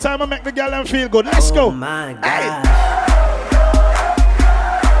that take time and make the girl them feel good. Let's go. oh my God. Hey.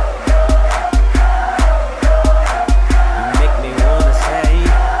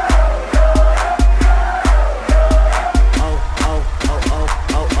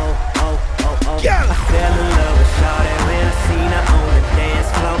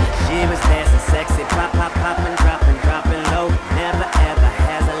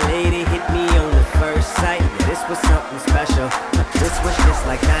 switch just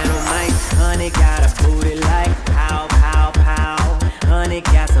like dynamite. Honey got a booty like pow, pow, pow. Honey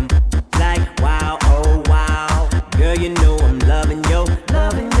got some like wow, oh wow. Girl, you know I'm loving your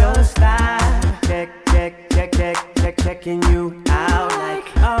style. Checking you out like,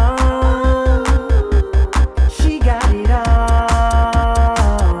 oh, she got it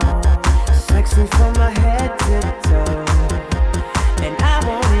all. Sexy from my head to the toe. And I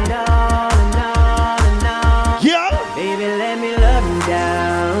want it all and all and all. Yeah. Baby, let me love you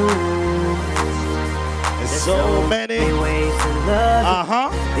down. There's so many ways to love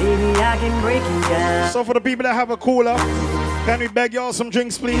you. Baby, I can break you down. So for the people that have a cooler, can we beg y'all some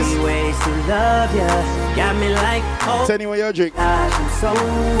drinks, please? Ways to love ya. Got me like, oh, Tenny, what you drink? I'm so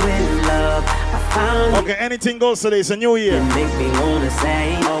in love. I found okay, anything goes today. It's a new year. Make me wanna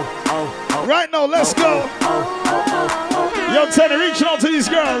say, oh. Right now, let's go. Yo, Tenny, reaching out to these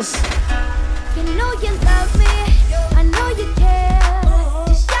girls. You know you love me, I know you care.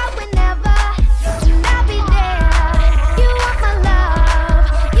 Just shout whenever, and I'll be there. You are my love,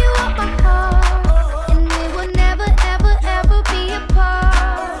 you are my heart, and we will never, ever, ever be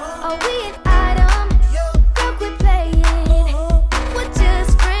apart. Are we an item? Girl, quit playing. We're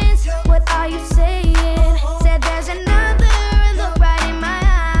just friends, what are you saying? Said there's another look right in my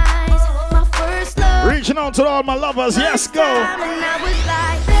eyes. My first love. Reaching out to all my lovers, yes, go. And I was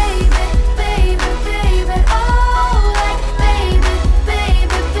like, baby, baby, baby, oh, like, baby,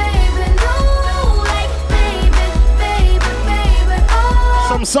 baby, baby, no, like, baby, baby, baby, oh.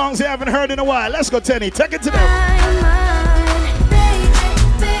 Some songs you haven't heard in a while. Let's go, Tenny. Take it to them.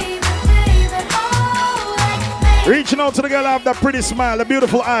 Reaching out to the girl who have that pretty smile, the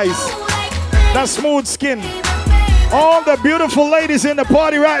beautiful eyes, that smooth skin. All the beautiful ladies in the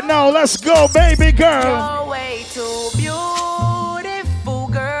party right now. Let's go, baby girl. You're way too beautiful,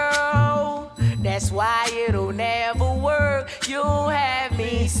 girl. That's why it'll never work. You have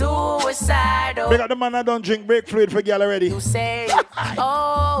me suicidal. Big up the man that don't drink brake fluid for girl already. You say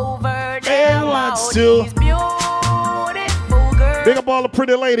over They them want all to. these beautiful girls. Big up all the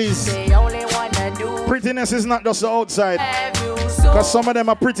pretty ladies. They only wanna do Prettiness is not just the outside. have you Because some of them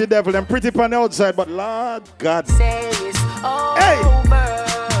are pretty devil and pretty on the outside, but Lord God. say it's over. Hey.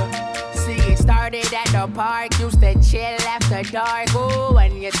 See, it started at the park, used to chill after dark. Ooh,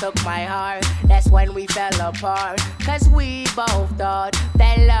 when you took my heart, that's when we fell apart. Cause we both thought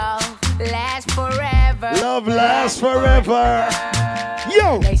that love lasts forever. Love lasts forever.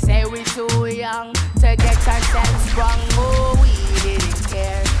 Yo! They say we too young to get ourselves sprung. Ooh, we didn't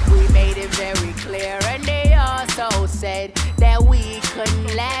care. We made it very clear. And they also said that we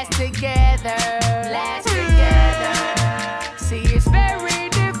couldn't last together. Last together. See, it's very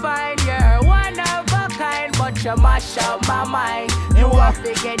divine. You're one of a kind, but you mash up my mind. You have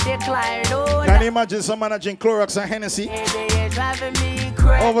to get declined. Oh, Can you imagine some man drink Clorox and Hennessy they're driving me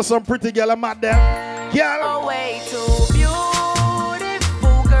crazy. over some pretty girl I'm at there? Girl. You're way too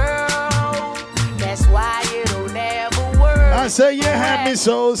beautiful, girl. That's why it'll never work. I say you had me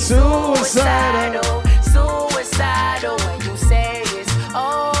so suicidal. Suicidal when you say it's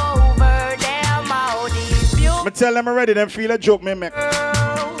over. Damn, all these beautiful. Me tell them already, them feel a joke me make.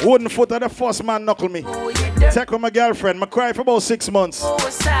 Wooden foot of the first man knuckle me. Take with my girlfriend. I cry for about 6 months.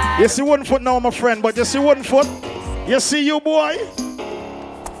 Suicide. You see wooden foot now, my friend, but you see wooden foot? You see you, boy?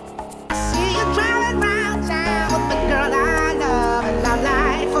 See you driving round town with the girl I love and I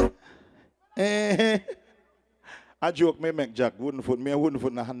like. I joke, me make Jack. Wooden foot, me a wooden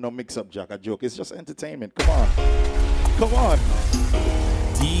foot, no mix up, Jack. I joke. It's just entertainment. Come on. Come on.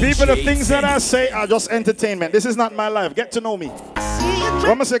 People, the things that I say are just entertainment. This is not my life. Get to know me.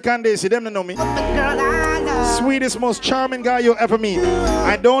 When I say Candace, them to know me. Sweetest, most charming guy you'll ever meet.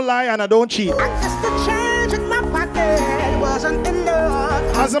 I don't lie and I don't cheat.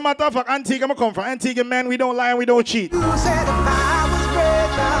 As a matter of fact, Antigua, I come from Antigua, man, we don't lie and we don't cheat.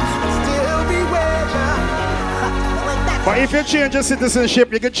 But if you change your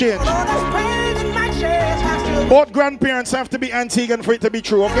citizenship, you can change. Both grandparents have to be Antiguan for it to be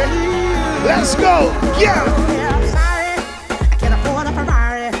true, okay? Let's go! Yeah! I'm sorry, I can't afford a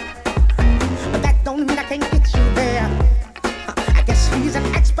Ferrari, but that don't mean I can't get you there. I guess he's an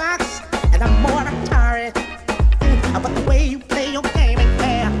Xbox and I'm more Atari. But the way you play your game ain't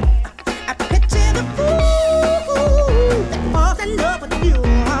fair. I picture the fool that falls in love with you.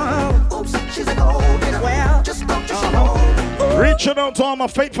 Oops, she's a gold digger. Well, just don't you know. Reaching out to all my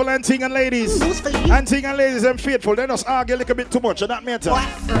faithful Antiguan ladies. Antiguan ladies, them faithful. They just argue a little bit too much, and that matter.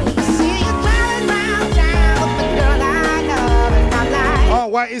 Oh,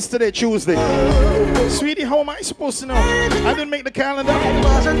 why is today Tuesday? Sweetie, how am I supposed to know? I didn't make the calendar.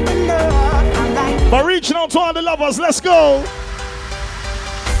 But reaching out to all the lovers, let's go.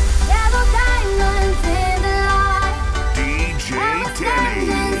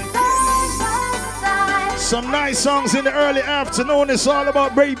 Some nice songs in the early afternoon. It's all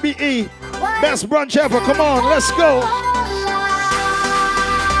about BBE. Best brunch ever. Come on, let's go.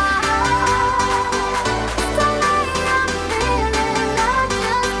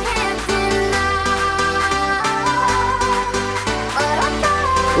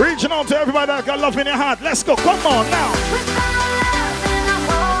 Reaching out to everybody that got love in their heart. Let's go. Come on now.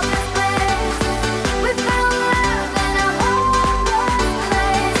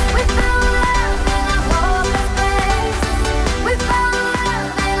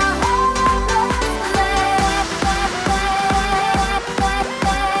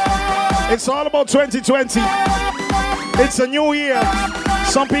 It's all about 2020. It's a new year.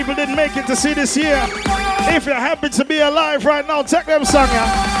 Some people didn't make it to see this year. If you're happy to be alive right now, take them song, yeah.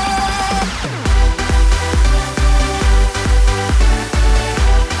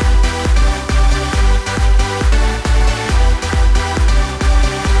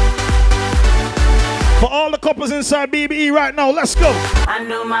 For all the couples inside BBE right now, let's go. I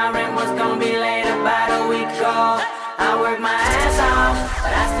knew my rent was gonna be late about a week ago. I worked my ass off,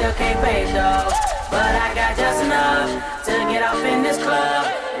 but I still can't pay though. But I got just enough to get off in this club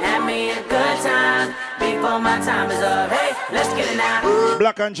and have me a good time before my time is up. Hey, let's get it now.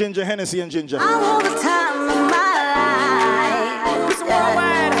 Black and ginger, Hennessy and ginger. I want the time of my life.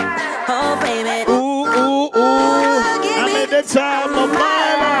 Oh, baby. Ooh, ooh, ooh. I made the time of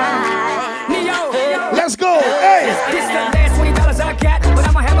my life. Let's go. Hey. This the last $20 I got, but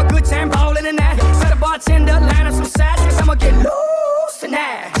I'ma have a good time ballin' in that. Tell the bartender, line up some sides, cause I'ma get loose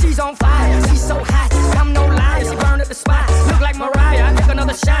tonight. She's on fire, she's so hot, I'm no liar. She burned up the spot, look like Mariah. I took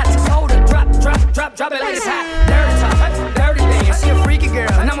another shot, hold her, drop it like it's hot. Dirty talk, dirty dance. She a freaky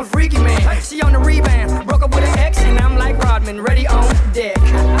girl, and I'm a freaky man. She on the rebound, broke up with an ex, and I'm like Rodman, ready on deck.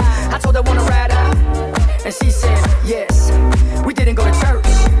 I told her wanna ride out, and she said yes. We didn't go to church,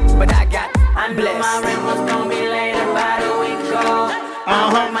 but I got blessed. My rent was gonna be late about a week ago.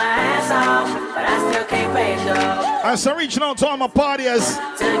 I worked my ass off, but I still can't pay though. I'm so reaching out to all my partiers,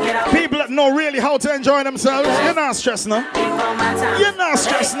 people that know really how to enjoy themselves. You're not stressed now. You're not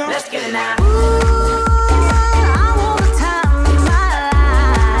stressed now. Let's get it now.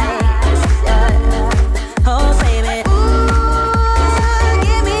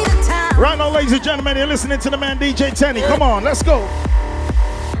 Right now, ladies and gentlemen, you're listening to the man DJ Tenny. Come on, let's go.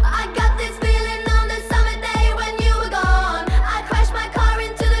 I got this feeling on the summer day when you were gone. I crashed my car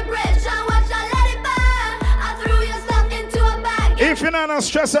into the bridge. I watched, I let it burn. I threw your stuff into a bag. If you're not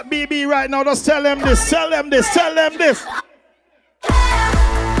stressed at BB right now, just tell them this, tell them this, tell them this.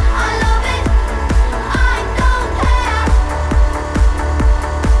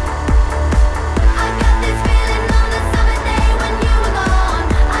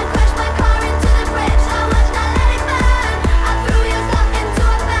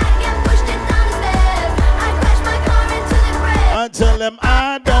 Tell them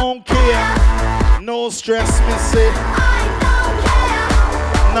I don't care. No stress, me say. I don't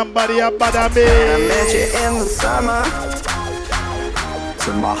care. Nobody bother me. I met you in the summer,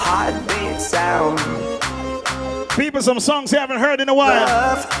 to my heartbeat sound. People, some songs you haven't heard in a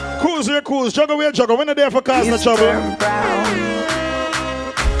while. Cruise, we're cruise. Juggle, we're juggle. We're not there for cause no trouble.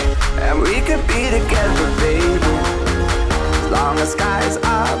 And we could be together, baby, as long as skies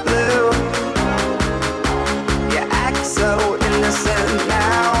are blue. You act so innocent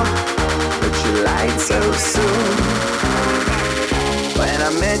now, but you lied so soon. When I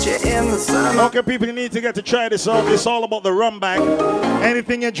met you in the summer. Okay, people, you need to get to try this out. It's all about the rum bag.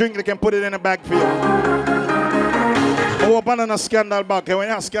 Anything you drink, they can put it in a bag for you. Oh, open on a scandal bag. When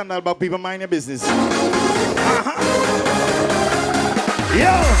you have scandal bag, people mind your business.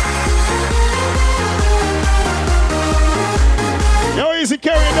 Yo, easy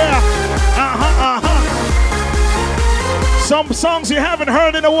carry there. Some songs you haven't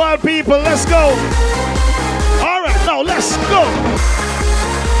heard in a while, people. Let's go. All right, now let's go.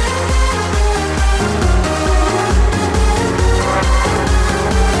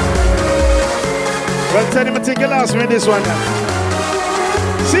 Well, Tenny, I'm take your last with this one.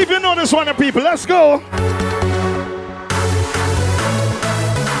 See if you know this one, people. Let's go.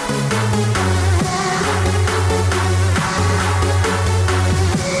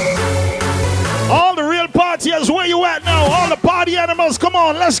 All the real partiers, where you at now? All the party animals, come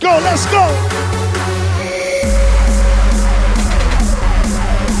on, let's go, let's go.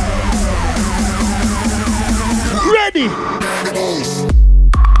 Ready.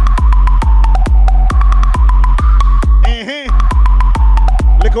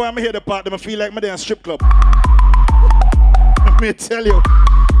 Look how I'm here the part, I feel like I'm in a strip club. Let me tell you,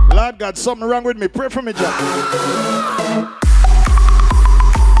 Lord God, something wrong with me. Pray for me, Jack.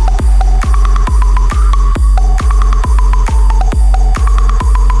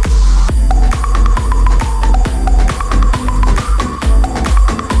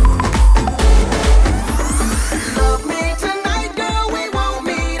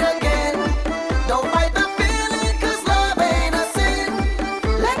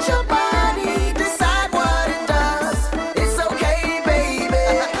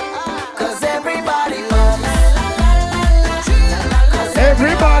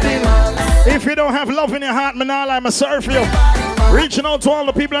 If you don't have love in your heart, man, I'm a surf you. Reaching out to all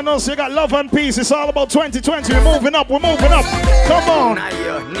the people that know so you got love and peace. It's all about 2020. We're moving up. Come on.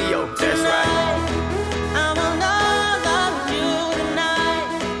 Neo, that's right.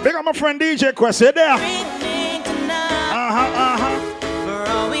 Big up my friend DJ Quest. You there?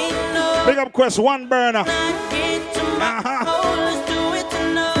 Big up Quest, one burner.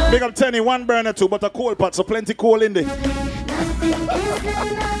 Big up Tenny, one burner too, but a coal pot, so plenty coal in there.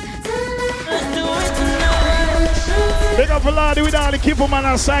 Big up Valardi with all the keep man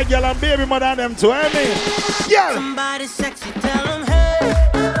and side girl and baby mother and them too, I mean. Yeah. Somebody sexy, tell them, hey,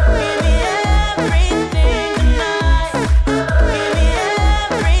 give me everything tonight. Give me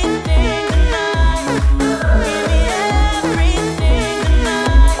everything tonight. Give me everything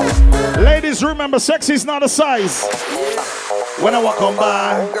tonight. Ladies, remember, sexy is not a size. When I walk on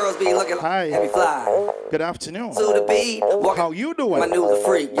by, girls be looking hi. Heavy fly. Good afternoon. To the beat, how you doing? My new the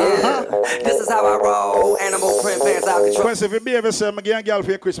freak, yeah. This is how I roll. Animal print pants out control. Quest, if you be ever say, I'm getting a girl for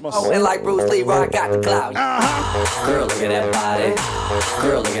your Christmas. Oh, and like Bruce Lee, I got the clout. Girl, look at that body.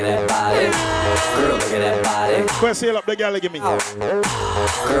 Girl, look at that body. Girl, look at that body. Quest, heal up the girl, give me. Girl,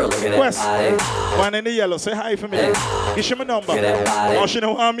 look at that Quest, body. one in the yellow, say hi for me. Give she my number. Look at that body. Oh, she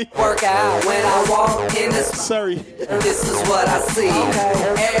don't want me. Work out when I walk in this. Sorry. This is what I see.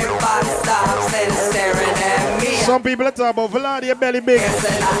 Everybody stops and staring at me. Some people are talking about Valardi, your belly big.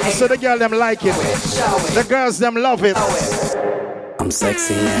 So the girl them like it. The girls them love it. I'm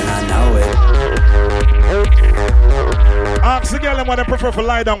sexy and I know it. Ask the girl them what they prefer for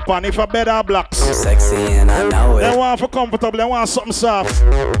lie down pan, if a bed or blocks. I'm sexy and I know it. They want for comfortable, they want something soft.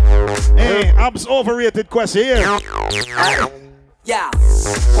 Hey, abs overrated question here. Yeah,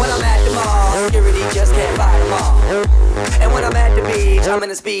 when I'm at the mall, security just can't buy them all. And when I'm at the beach, I'm in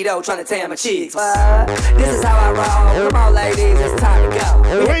a Speedo trying to tan my cheeks. This is how I roll. Come on, ladies, it's time to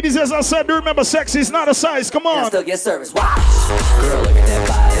go. Ladies, as I said, do remember sexy is not a size. Come on. Still get service. Watch. Girl, look at that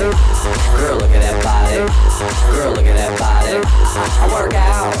body. Girl, look at that body. Girl, look at that body. I work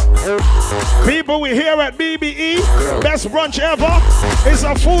out. People, we here at BBE. Best brunch ever. It's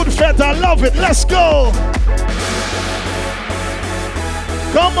a food fete. I love it. Let's go.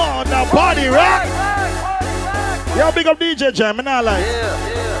 Come on now, party rock. Yo, big up DJ Jime, and I like.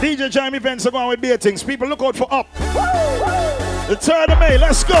 DJ Jime events are going with beer things. People, look out for Up. The 3rd of May,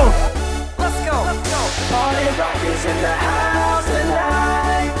 let's go. Let's go. Party rock is in the house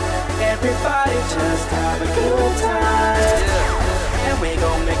tonight. Everybody just have a good time. And we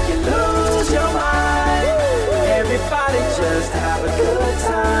gon' make you lose your mind. Everybody just have a good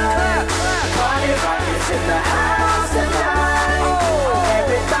time. Party rock is in the house tonight.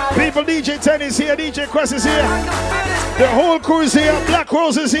 People, DJ Tenny's here, DJ Quest is here. The whole crew is here, Black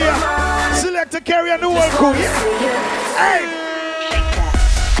Rose is here. Select to carry on the whole crew. Hey!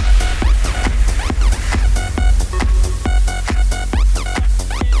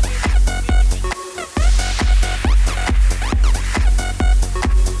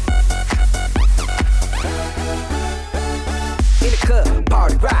 In the club,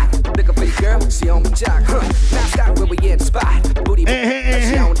 party rock. Look up for your girl, she on the jock. Now stop when we in the spot. Booty,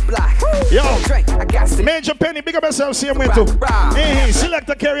 she on the block. Yo, drink, I got some. Major Penny, big up yourself, same way too. Hey, select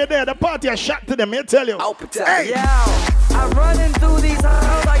the carrier there. The party a shot to them, I tell you. Hey. Yo, I'm running through these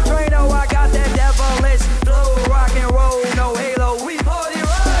halls like Drano. I got that devilish flow, rock and roll, no halo. We party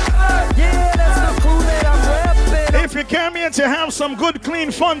rock. Yeah, that's the crew that I'm repping. If you came here to have some good,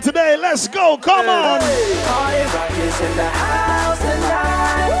 clean fun today, let's go. Come on. Party rock is in the house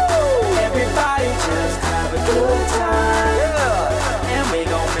tonight. Everybody just have a good time. And we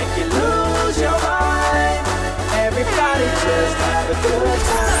gon' make you lose your mind. Everybody just have a good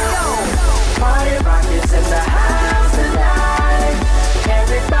time. Party rock is in the house tonight.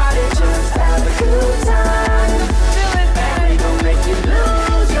 Everybody just have a good time. And we gon' make you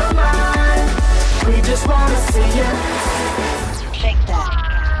lose your mind. We just wanna see you shake that.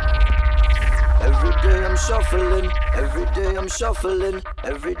 Every day I'm shuffling, every day I'm shuffling,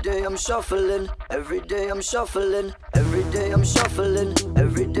 every day I'm shuffling, every day I'm shuffling, every day I'm shuffling,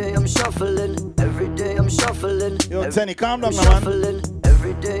 every day I'm shuffling, every day I'm shuffling. Yo, Tenny, calm down, man.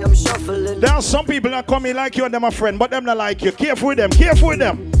 Every day I'm shuffling. There are some people that come in like you and them a friend, but them not like you. Careful with them, careful with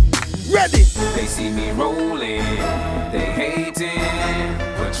them. Ready? They see me rolling, they hating,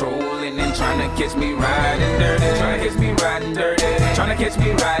 patrolling and trying to catch me riding dirty, trying to catch me riding dirty, trying to catch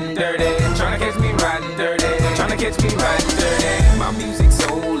me riding dirty, trying to catch me riding dirty, trying to catch me riding dirty. My music's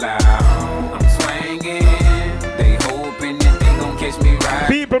so loud, I'm swinging, they hoping that they gon' catch me riding.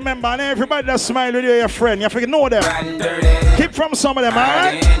 People remember, and everybody that smile with you, your friend, you have to know them. Keep it from some of them,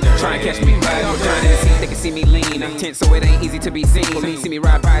 alright? Trying to catch me riding behind the scene, they can see me lean. I'm tense, so it ain't easy to be seen. For me, see me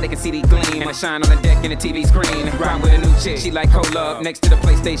ride by, they can see the gleam. And I shine on the deck in the TV screen. Ride with a new chick, she like cola. Next to the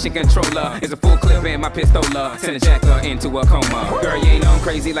PlayStation controller is a full clip and my pistola. Send a jacker into a coma. Girl, you ain't on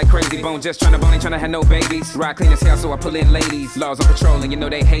crazy like crazy bone. Just trying to bone, ain't trying to have no babies. Ride clean as hell, so I pull in ladies. Laws on patrol, and you know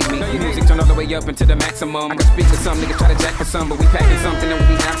they hate me. Music turn all the way up into the maximum. I can speak to some niggas, try to jack for some, but we packing something and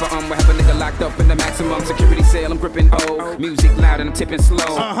we have for we have a nigga locked up in the maximum security cell. I'm gripping O. Music loud and I'm tipping slow.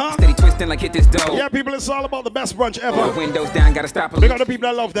 Steady twisting like hit this dough. Yeah, people, it's all about the best brunch ever. The windows down, gotta stop. Big up the people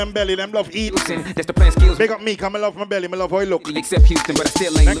that love them belly, them love eat. That's the plan skills. Big up me, come I love my belly, I love how I look. Except Houston, but I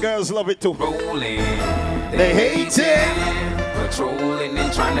still ain't. And girls love it too. Rolling, they hate it. Patrolling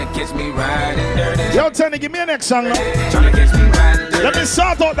and trying to catch me riding dirty. Yo, Tenny, give me a next song now. Trying to catch me riding dirty. Let me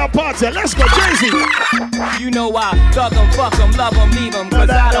start out that party. Let's go, Jay-Z. You know I thug them, fuck them, love them, leave them, cause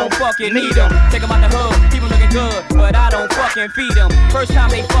I don't fucking need them. Take them out the hood, keep them looking good, but I don't fucking feed them. First time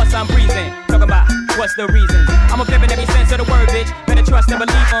they fuss, I'm breathing. Talking about what's the reason? I'm a pimp in every sense of the word, bitch. Better trust and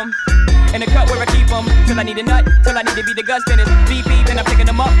believe them. In the cut where I keep them, till I need a nut, till I need to be the Gus, then it's beep beep, then I'm picking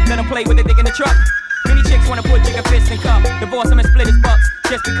them up, let them play with the dick in the truck. Many chicks wanna put chicken fists in cup, divorce them and split his bucks.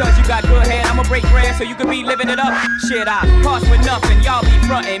 Just because you got good head, I'ma break bread so you can be living it up. Shit, I cost with nothing, y'all be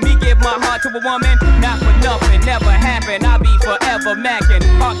frontin'. Me give my heart to a woman, not for nothing, never happen. I be forever mackin',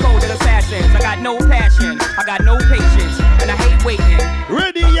 hard-coded assassins. I got no passion, I got no patience, and I hate waiting.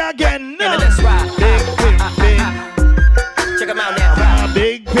 Ready again now. Let's ride. Big pimpin'. Check 'em out now. Ride.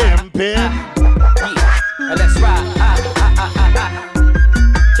 Big pimpin'. Yeah. Let's ride.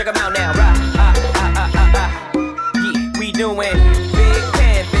 Check 'em out now. Ride. Yeah, we doing big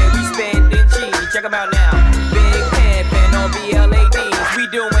pimpin', we spending cheese. Check 'em out now. Big pimpin' on BLADs. We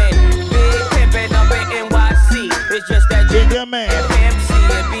doing big pimpin' up in NYC. It's just that MC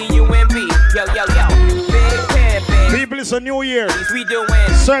and BUMB. Yo, yo, yo. Big pimpin'. People, it's a new year. We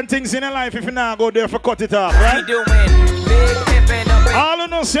doing certain things in your life, if you now go there for cut it off, right? We doing big pimpin' up in all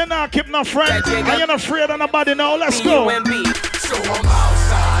of us say now keep no friend. And you're not afraid of nobody now. Let's go. So I'm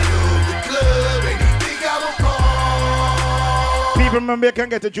outside of the club and you think I'm a punk. People remember you can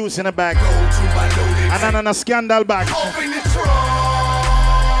get the juice in the bag. And then a scandal bag. Open the trunk.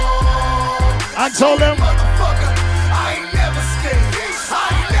 I told them. I ain't never skate.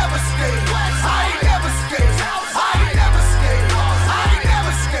 I ain't never skate. I ain't never skate. I ain't never skate. I ain't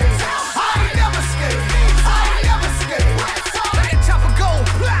never skate. I ain't never skate. I ain't never skate. Let the chopper go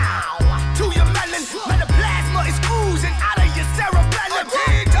plow to your melon. When the plasma is oozing out of your cerebellum.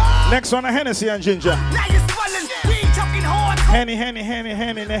 Next one, a Hennessy and ginger. Now you're swelling. We ain't talking hard. Henny.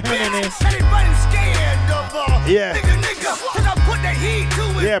 Yeah. Nigga, cause I put the heat to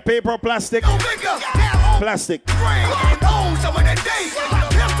it. Yeah, paper, plastic. Plastic.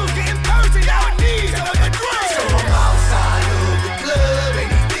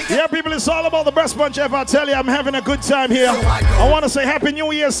 Yeah, people, it's all about the best bunch ever. I tell you, I'm having a good time here. I want to say Happy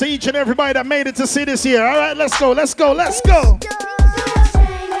New Year to each and everybody that made it to see this year. All right, let's go.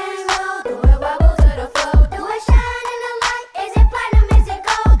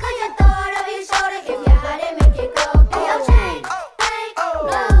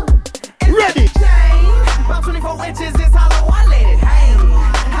 Ready. About 24 inches is hollow, I let it hang.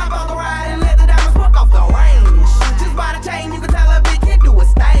 Hop on the ride and let the diamonds walk off the range. Just by the chain, you can tell a bitch can't do a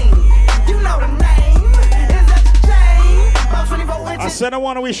stain. You know the name. Is that the chain? About 24 inches. I said I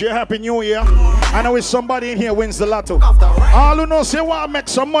want to wish you a Happy New Year. I know if somebody in here wins the lotto. All who know say want to make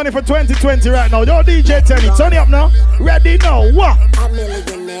some money for 2020 right now. Yo, DJ Tenny, turn it up now. Ready now. What? A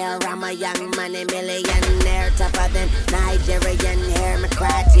millionaire, I'm a young money millionaire. Tougher than Nigerian hair. My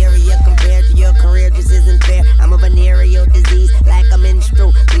criteria compared to your career just isn't fair. I'm a venereal disease, like a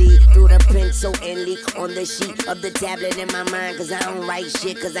menstrual bleed through the pencil and leak on the sheet of the tablet in my mind. Cause I don't write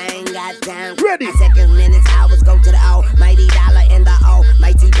shit, cause I ain't got time. Ready. Seconds, minutes, hours go to the almighty dollar in the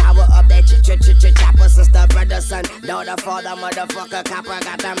almighty power of that chopper. Sister, brother, son, daughter, father, motherfucker, copper.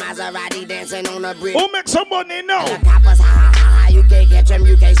 Got the Maserati dancing on the bridge. Who make some money now? The coppers, ha. You can't catch them,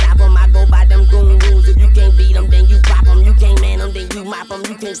 you can't stop them. I go by them goon rules. If you can't beat them, then you pop them. You can't man them, then you mop them.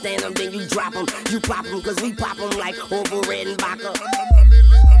 You can't stand them, then you drop them. You pop them, cause we pop them like over red and vodka.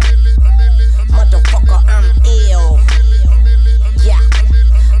 Motherfucker, I'm ill. Yeah.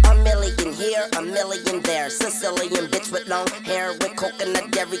 A million here, a million there. Sicilian bitch with long hair, with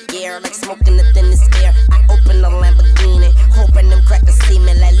coconut dairy gear, like smoking the thinnest air. I open the Lamborghini, hoping them crackers see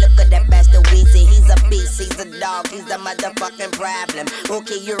me. Like, look at that bastard Weezy. He's a beast, he's a dog, he's a motherfucking problem.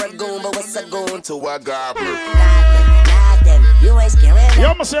 Okay, you're a goon, but what's a goon to a goblin? Nothing. You ain't scared. You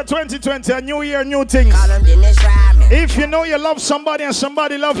almost said 2020, a new year, new things. Call him Dennis Rodman. If you know you love somebody and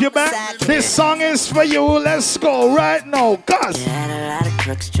somebody love you back, this song is for you. Let's go right now, cuz. You had a lot of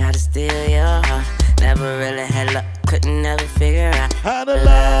crooks try to steal your heart. Never really had luck, couldn't never figure out how to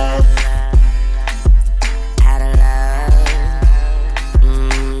love. How to love.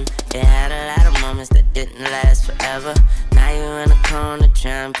 You had a lot of moments that didn't last forever. Now you in a corner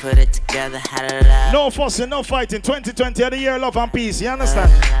trying to put it together. How to love. No fussing, no fighting. 2020 of the year, love and peace. You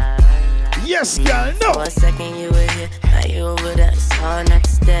understand? Yes, girl, no. For a second you were here, now you over there. It's hard not to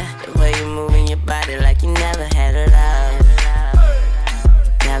stare. The way you moving your body like you never had a love.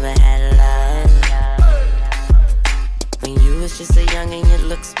 Never had a love. When you was just a young and your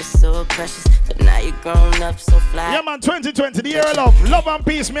looks were so precious, but now you grown up so fly. Yeah, man, 2020, the year of love. Love and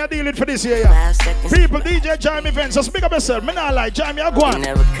peace, me I deal it for this year, yeah. People, DJ Jime events, just speak up yourself. Me not like Jime, I go on. You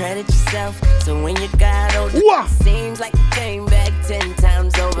never credit yourself, so when you got older, seems like you came back 10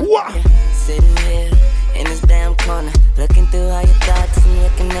 times over. Sitting here in this damn corner, looking through all your thoughts and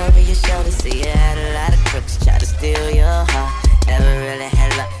looking over your shoulder. See, you had a lot of crooks try to steal your heart. Never really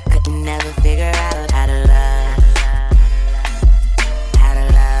had luck, couldn't never figure out how to love. How to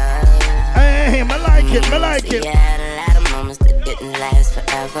love. Hey, I like it, I like See, it. you had a lot of moments that didn't last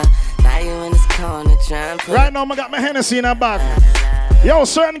forever. Now you in this corner trying to right now, I got my Hennessy in her back. Yo,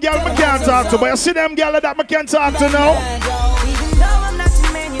 certain girl I can't talk to, but you see them girl that I can't talk to now. Even though I'm not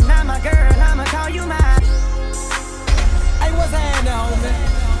your man, you're not my girl, I'ma call you mine. Hey, what's happening,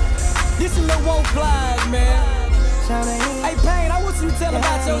 homie? This is the woke flies, man. Hey, Payne, I want you to tell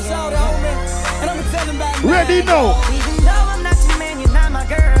about your soda, homie. And I'ma tell him about mine. Ready now. Even though I'm not your man, you're not my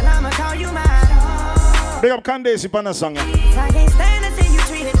girl, I'ma call you mine. Big up Candace upon the song. I can't stand to see you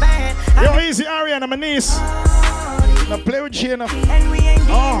treated bad. Yo, easy Ariana, my niece. Now play with Gina. And we ain't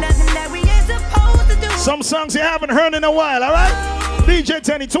getting nothing that we ain't supposed to do. Some songs you haven't heard in a while, alright? DJ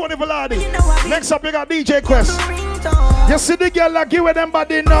Tenny, Tony Valardi. Next up, we got DJ Quest. You see the girl like you with them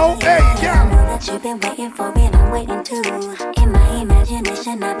body now? Hey, yeah. That you've been waiting for me and I'm waiting too. In my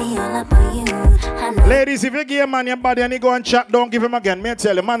imagination, I be all up on you. Ladies, if you give a man your body and he go and chat, don't give him again. Me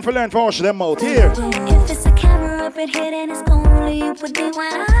tell you, man, for learn for wash them out. Here. If it's a camera up in here, then it's gonna leave with me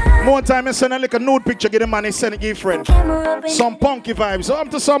when I. More time, I send a little nude picture, get the man, he send it to your friend. Some punky vibes, so I'm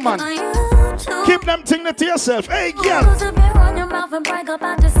to some man. Keep them things to yourself. Hey, girl. Run your mouth and brag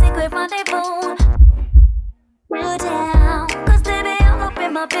about the secret rendezvous. Roll down, cause baby, I'm up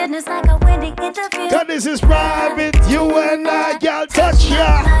in my business like a wedding interview. Cause this is private, you and I, girl, touch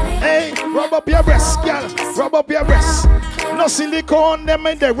ya. Hey, rub up your breast, girl, rub up your breast. No silicone, them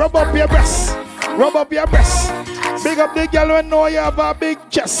in there, rub up your breast. Rub up your breast. Big up the girl when know you have a big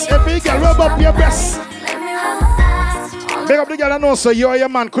chest. Hey, big girl, rub up your breast. Big up the girl and know so you're your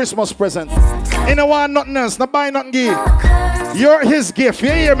man Christmas present. You don't want nothing else, not buy nothing give. You're his gift,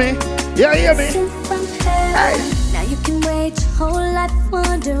 you hear me? You hear me? Hey. Now you can wait your whole life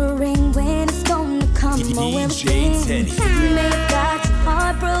wondering when it's gonna come or where it's been. You may have got your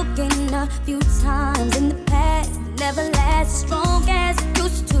heart broken a few times in the past. It never lasts as strong as it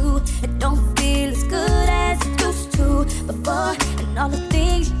used to. It don't feel as good as it used to before. And all the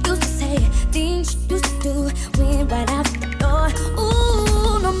things you used to say, things you used to do, went right out the door.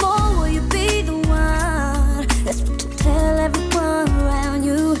 Ooh, no more will you be the one. That's what you tell everyone around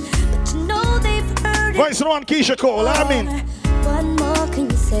you. But you know they've heard it. Voice on Keisha Cole, I mean. What more can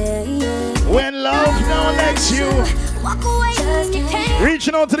you say? When love now lets you walk away, just can't.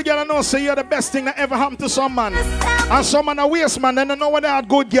 reaching out to the girl and know say you're the best thing that ever happened to some man. And some man a waste man, then they know when they are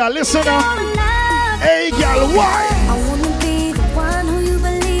good girl. Listen up. Hey girl, why? I wanna be the one who you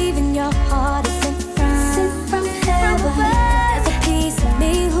believe in your heart is sent from heaven. There's a piece of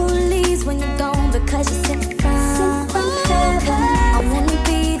me who leaves when you're gone because you're sent from heaven. I wanna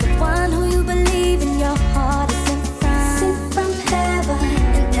be the one who you believe in your heart is sent from heaven.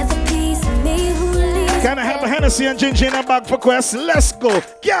 And there's a piece of me who leaves. Can I have a Hennessy and ginger in a bag for Quest? Let's go,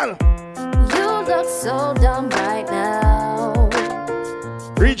 girl. You look so dumb right now.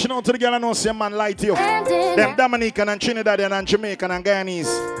 Reaching out to the girl and know say a man lie to you. Them Dominican and Trinidadian and Jamaican and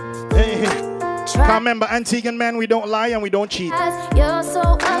Guyanese. Hey, can't remember Antiguan men, we don't lie and we don't cheat. You're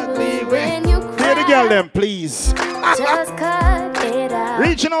so ugly when you cry. Hear the girl them, please. Just cut it out.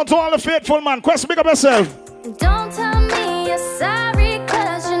 Reaching out to all the faithful man. Quest, big up yourself. Don't tell me you're sorry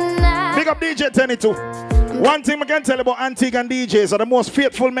cause you're not. Big up DJ Tenny too. One thing I can tell you about Antiguan DJs are the most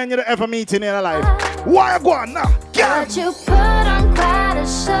faithful men you ever meet in your life. Why go on now? But you put on quite a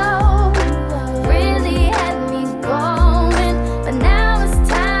show. Really had me going. But now it's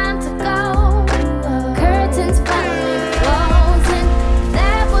time to go. Curtains finally closing.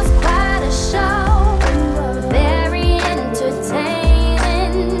 That was quite a show. Very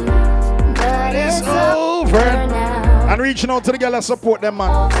entertaining. But it's over now. reaching out to the girl that support them,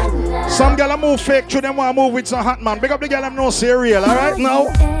 man. Some girl move fake, through them want to move with some hot man. Big up the girl them no say real, alright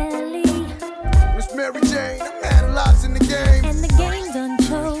now? Miss Mary Jane, I'm had lots in the game. And the game done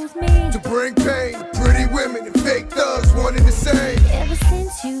chose me to bring pain to pretty women and fake thugs, one and the same. Ever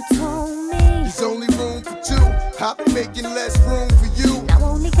since you told me there's only room for two, I've been making less room for you. Now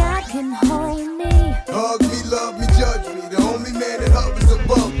only God can hold me. Hug me, love me, judge me. The only man that hovers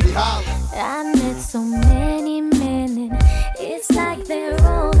above me, holler. I met so many men and it's like they're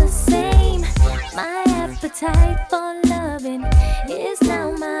all the same. My appetite for loving is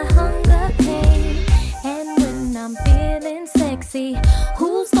now my hunger pain. And when I'm feeling sexy,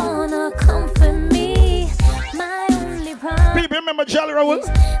 who's gonna comfort me? My only problem. People remember Jolly Roll?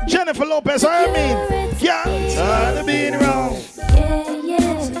 Jennifer Lopez, I mean. Yeah, tired of being wrong. Yeah,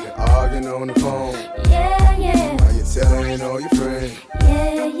 yeah. Arguing on the phone. Yeah, yeah. Why you telling all your friends?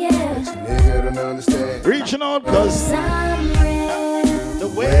 Yeah, yeah. But your nigga don't understand. Reaching out cause I'm real. the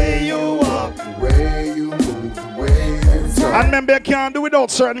way you walk, the way you move, the way you talk. And remember, you can't do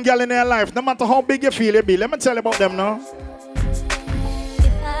without certain girl in their life. No matter how big you feel you be. Let me tell you about them now.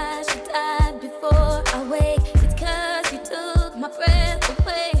 If I should die before I wake, it's cause you took my breath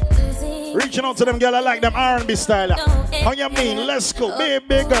away. Reaching out to them girl, I like them R&B style. How you mean? Let's go,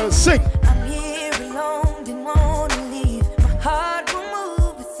 baby girl, sing. I'm here alone, didn't wanna leave. My heart will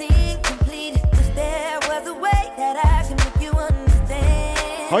move, it's incomplete. If there was a way that I can make you understand.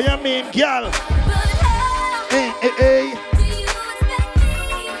 How you mean, girl? Hey, hey, hey.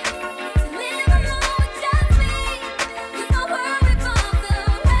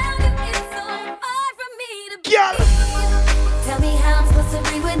 Tell me how I'm supposed to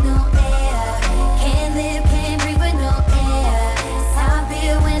breathe with no